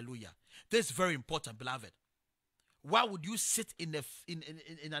 Hallelujah. This is very important, beloved. Why would you sit in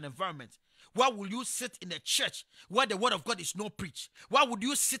an environment? Why will you sit in a church where the word of God is not preached? Why would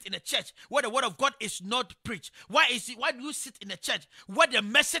you sit in a church where the word of God is not preached? Why do you sit in a church where the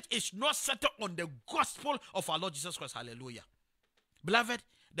message is not centered on the gospel of our Lord Jesus Christ? Hallelujah. Beloved,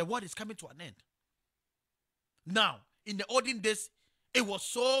 the word is coming to an end. Now, in the olden days, it was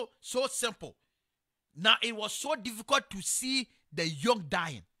so simple. Now, it was so difficult to see the young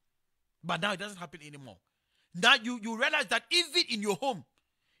dying. But now it doesn't happen anymore. Now you realize that even in your home,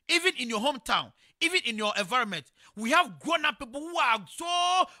 even in your hometown, even in your environment, we have grown-up people who are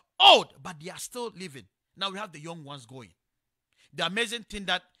so old, but they are still living. Now we have the young ones going. The amazing thing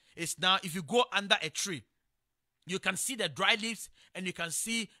that is now, if you go under a tree, you can see the dry leaves and you can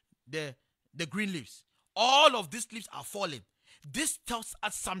see the green leaves. All of these leaves are falling. This tells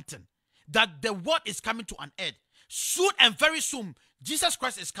us something, that the world is coming to an end. Soon and very soon, Jesus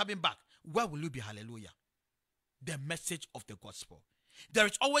Christ is coming back. Where will you be? Hallelujah. The message of the gospel. There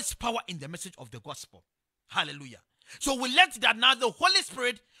is always power in the message of the gospel. Hallelujah. So we learned that now the Holy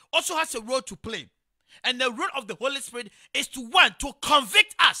Spirit also has a role to play. And the role of the Holy Spirit is to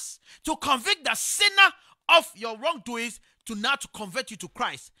convict us, to convict the sinner of your wrongdoings, to convert you to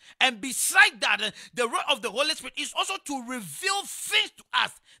Christ. And beside that, the role of the Holy Spirit is also to reveal things to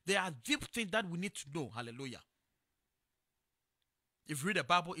us. There are deep things that we need to know. Hallelujah. If you read the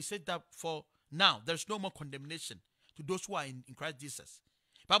Bible, it says that for now, there's no more condemnation to those who are in Christ Jesus.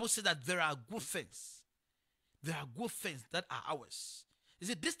 The Bible says that there are good things. There are good things that are ours. You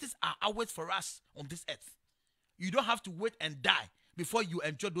see, these things are ours for us on this earth. You don't have to wait and die before you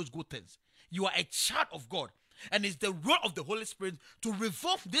enjoy those good things. You are a child of God. And it's the role of the Holy Spirit to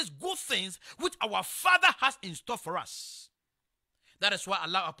reveal these good things which our Father has in store for us. That is why I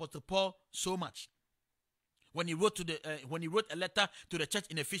love Apostle Paul so much. When he wrote a letter to the church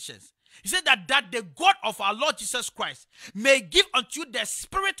in Ephesians, he said that the God of our Lord Jesus Christ may give unto you the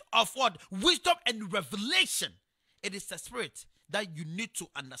spirit of what? Wisdom and revelation. It is the spirit that you need to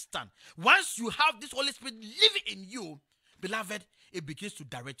understand. Once you have this Holy Spirit living in you, beloved, it begins to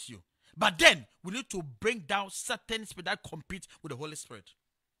direct you. But then we need to bring down certain spirit that compete with the Holy Spirit.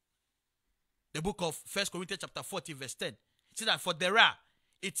 The book of 1 Corinthians chapter 14 verse 10. It says that for there are,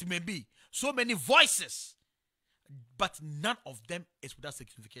 it may be, so many voices, but none of them is without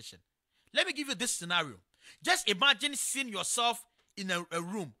signification. Let me give you this scenario. Just imagine seeing yourself in a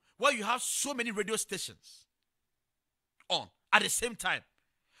room where you have so many radio stations on at the same time.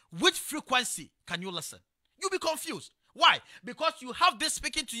 Which frequency can you listen? You'll be confused. Why? Because you have this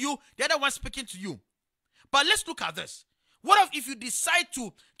speaking to you, the other one speaking to you. But let's look at this. What if you decide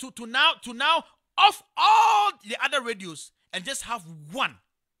to now off all the other radios and just have one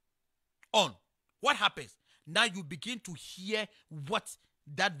on? What happens? Now you begin to hear what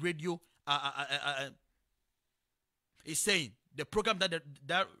that radio is saying. The program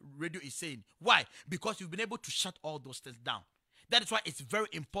that radio is saying. Why? Because you've been able to shut all those things down. That is why it's very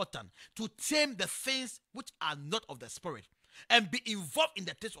important to tame the things which are not of the Spirit and be involved in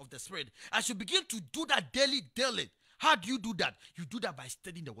the things of the Spirit. As you begin to do that daily, how do you do that? You do that by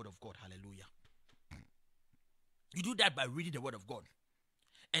studying the Word of God. Hallelujah. You do that by reading the Word of God.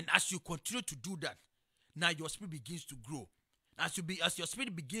 And as you continue to do that, now your spirit begins to grow. As your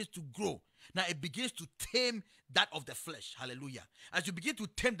spirit begins to grow, now it begins to tame that of the flesh. Hallelujah. As you begin to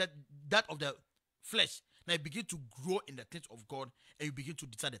tame that of the flesh, now you begin to grow in the things of God and you begin to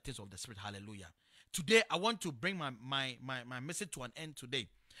desire the things of the Spirit. Hallelujah. Today, I want to bring my message to an end today.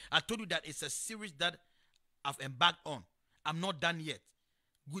 I told you that it's a series that I've embarked on. I'm not done yet.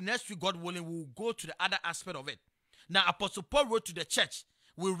 Next week, God willing, we'll go to the other aspect of it. Now, Apostle Paul wrote to the church.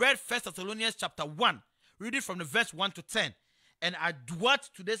 We read 1 Thessalonians chapter 1. Read it from the verse 1 to 10. And I dwelt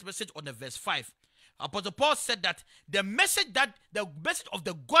today's message on the verse 5. Apostle Paul said that the message of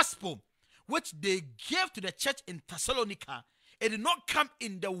the gospel which they gave to the church in Thessalonica, it did not come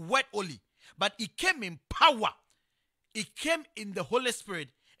in the word only, but it came in power. It came in the Holy Spirit,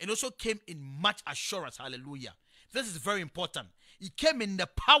 and also came in much assurance. Hallelujah. This is very important. It came in the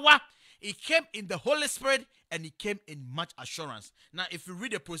power, it came in the Holy Spirit, and it came in much assurance. Now, if you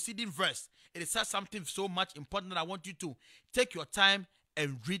read the preceding verse, it says something so much important that I want you to take your time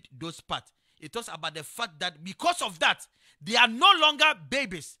and read those parts. It talks about the fact that because of that, they are no longer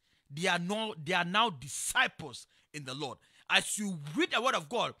babies. They are now disciples in the Lord. As you read the word of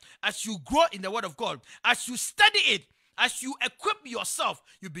God, as you grow in the word of God, as you study it, as you equip yourself,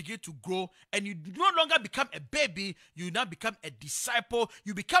 you begin to grow, and you no longer become a baby, you now become a disciple.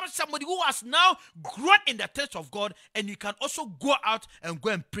 You become somebody who has now grown in the things of God, and you can also go out and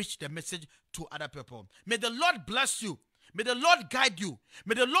go and preach the message to other people. May the Lord bless you. May the Lord guide you.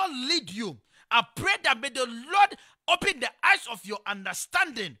 May the Lord lead you. I pray that may the Lord open the eyes of your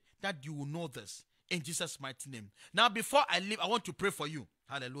understanding that you will know this in Jesus' mighty name. Now, before I leave, I want to pray for you.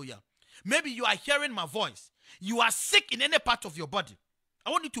 Hallelujah. Maybe you are hearing my voice. You are sick in any part of your body. I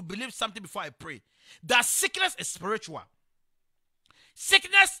want you to believe something before I pray. That sickness is spiritual.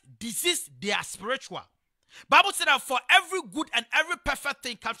 Sickness, disease, they are spiritual. Bible said that for every good and every perfect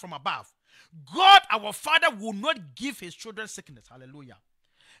thing comes from above. God, our Father, will not give his children sickness. Hallelujah.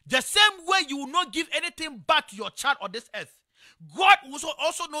 The same way you will not give anything bad to your child on this earth, God will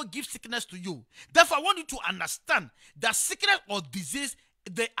also not give sickness to you. Therefore, I want you to understand that sickness or disease,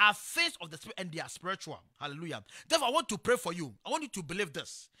 they are things of the spirit and they are spiritual. Hallelujah. Therefore, I want to pray for you. I want you to believe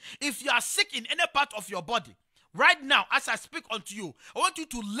this. If you are sick in any part of your body, right now, as I speak unto you, I want you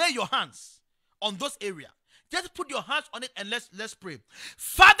to lay your hands on those areas. Just put your hands on it and let's pray.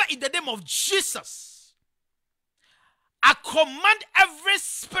 Father, in the name of Jesus, I command every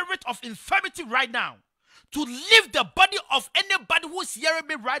spirit of infirmity right now to leave the body of anybody who is hearing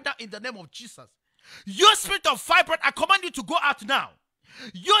me right now in the name of Jesus. Your spirit of fibroid, I command you to go out now.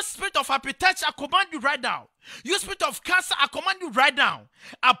 Your spirit of hypertension, I command you right now. Your spirit of cancer, I command you right now.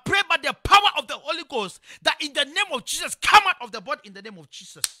 I pray by the power of the Holy Ghost that in the name of Jesus, come out of the body in the name of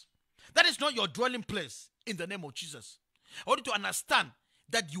Jesus. That is not your dwelling place in the name of Jesus. I want you to understand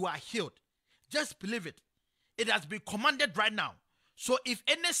that you are healed. Just believe it. It has been commanded right now. So if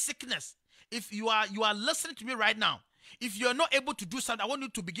any sickness, if you are listening to me right now, if you are not able to do something, I want you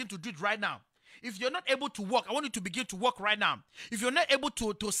to begin to do it right now. If you're not able to walk, I want you to begin to walk right now. If you're not able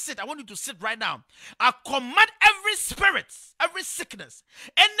to sit, I want you to sit right now. I command every spirit, every sickness,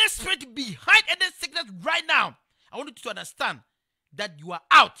 any spirit behind any sickness right now, I want you to understand that you are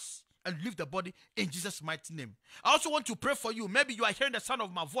out and leave the body in Jesus' mighty name. I also want to pray for you. Maybe you are hearing the sound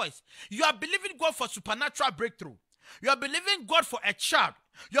of my voice. You are believing God for supernatural breakthrough. You are believing God for a child.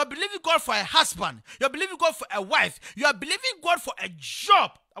 You are believing God for a husband. You are believing God for a wife. You are believing God for a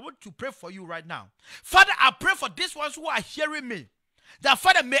job. I want to pray for you right now. Father, I pray for these ones who are hearing me. That,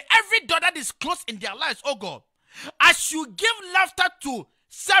 Father, may every door that is closed in their lives, oh God, as you give laughter to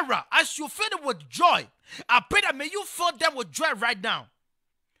Sarah, as you fill them with joy, I pray that may you fill them with joy right now.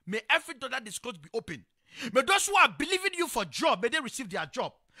 May every door that is closed be open. May those who are believing you for job, may they receive their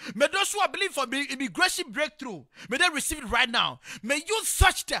job. May those who are believing for immigration breakthrough, may they receive it right now. May you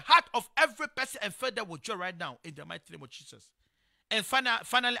touch the heart of every person and fill them with joy right now in the mighty name of Jesus. And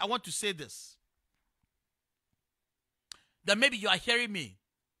finally, I want to say this. That maybe you are hearing me.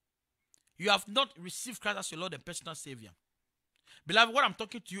 You have not received Christ as your Lord and personal Savior. Beloved, what I'm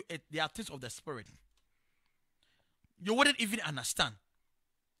talking to you, they are things of the Spirit. You wouldn't even understand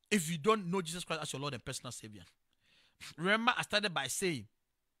if you don't know Jesus Christ as your Lord and personal Savior. Remember, I started by saying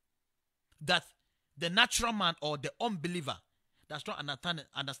that the natural man or the unbeliever does not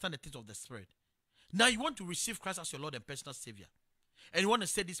understand the things of the Spirit. Now you want to receive Christ as your Lord and personal Savior. And you want to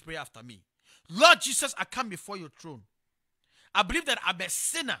say this prayer after me. Lord Jesus, I come before your throne. I believe that I'm a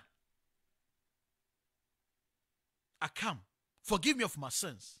sinner. I come. Forgive me of my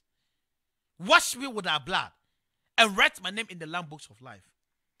sins. Wash me with thy blood. And write my name in the Lamb books of life.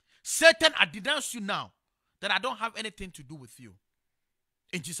 Satan, I denounce you now that I don't have anything to do with you.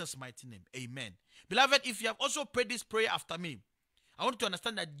 In Jesus' mighty name, amen. Beloved, if you have also prayed this prayer after me, I want you to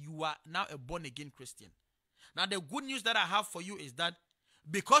understand that you are now a born-again Christian. Now, the good news that I have for you is that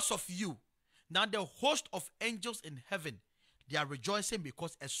because of you, now the host of angels in heaven, they are rejoicing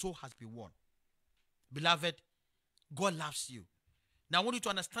because a soul has been won. Beloved, God loves you. Now, I want you to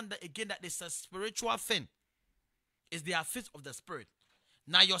understand that again, that it's a spiritual thing. It's the things of the Spirit.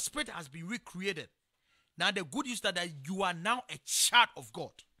 Now, your spirit has been recreated. Now, the good news is that you are now a child of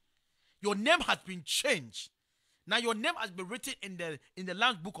God. Your name has been changed. Now, your name has been written in the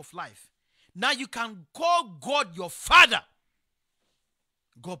Lamb's book of life. Now you can call God your Father.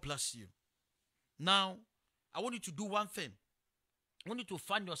 God bless you. Now, I want you to do one thing. I want you to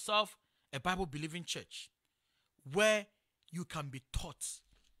find yourself a Bible-believing church where you can be taught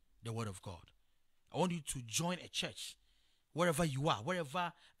the Word of God. I want you to join a church wherever you are,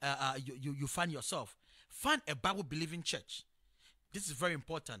 wherever you find yourself. Find a Bible-believing church. This is very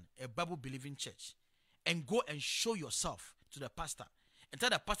important, a Bible-believing church. And go and show yourself to the pastor. And tell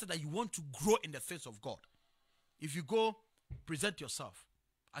the pastor that you want to grow in the things of God. If you go, present yourself.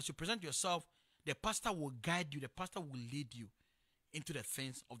 As you present yourself, the pastor will guide you. The pastor will lead you into the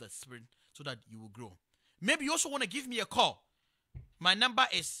things of the Spirit so that you will grow. Maybe you also want to give me a call. My number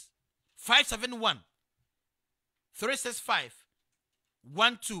is 571 365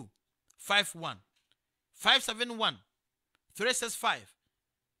 1251. 571 365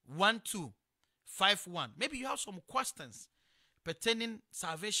 1251. Maybe you have some questions pertaining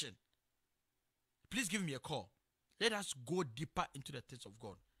salvation. Please give me a call. Let us go deeper into the things of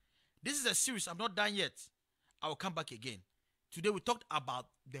God. This is a series. I'm not done yet. I will come back again. Today we talked about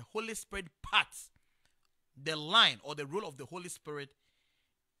the Holy Spirit part, the line or the role of the Holy Spirit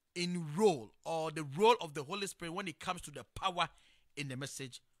in role, or the role of the Holy Spirit when it comes to the power in the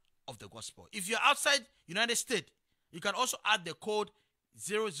message of the gospel. If you're outside United States, you can also add the code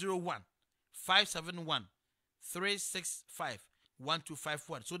 001 571 365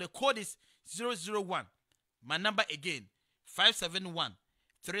 1251. So the code is 001. My number again, 571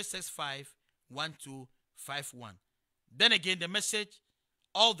 365 1251. Then again, the message,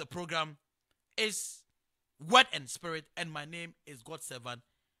 all the program is Word and Spirit, and my name is God's servant,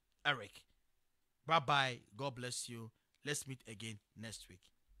 Eric. Bye-bye. God bless you. Let's meet again next week.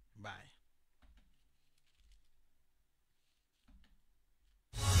 Bye.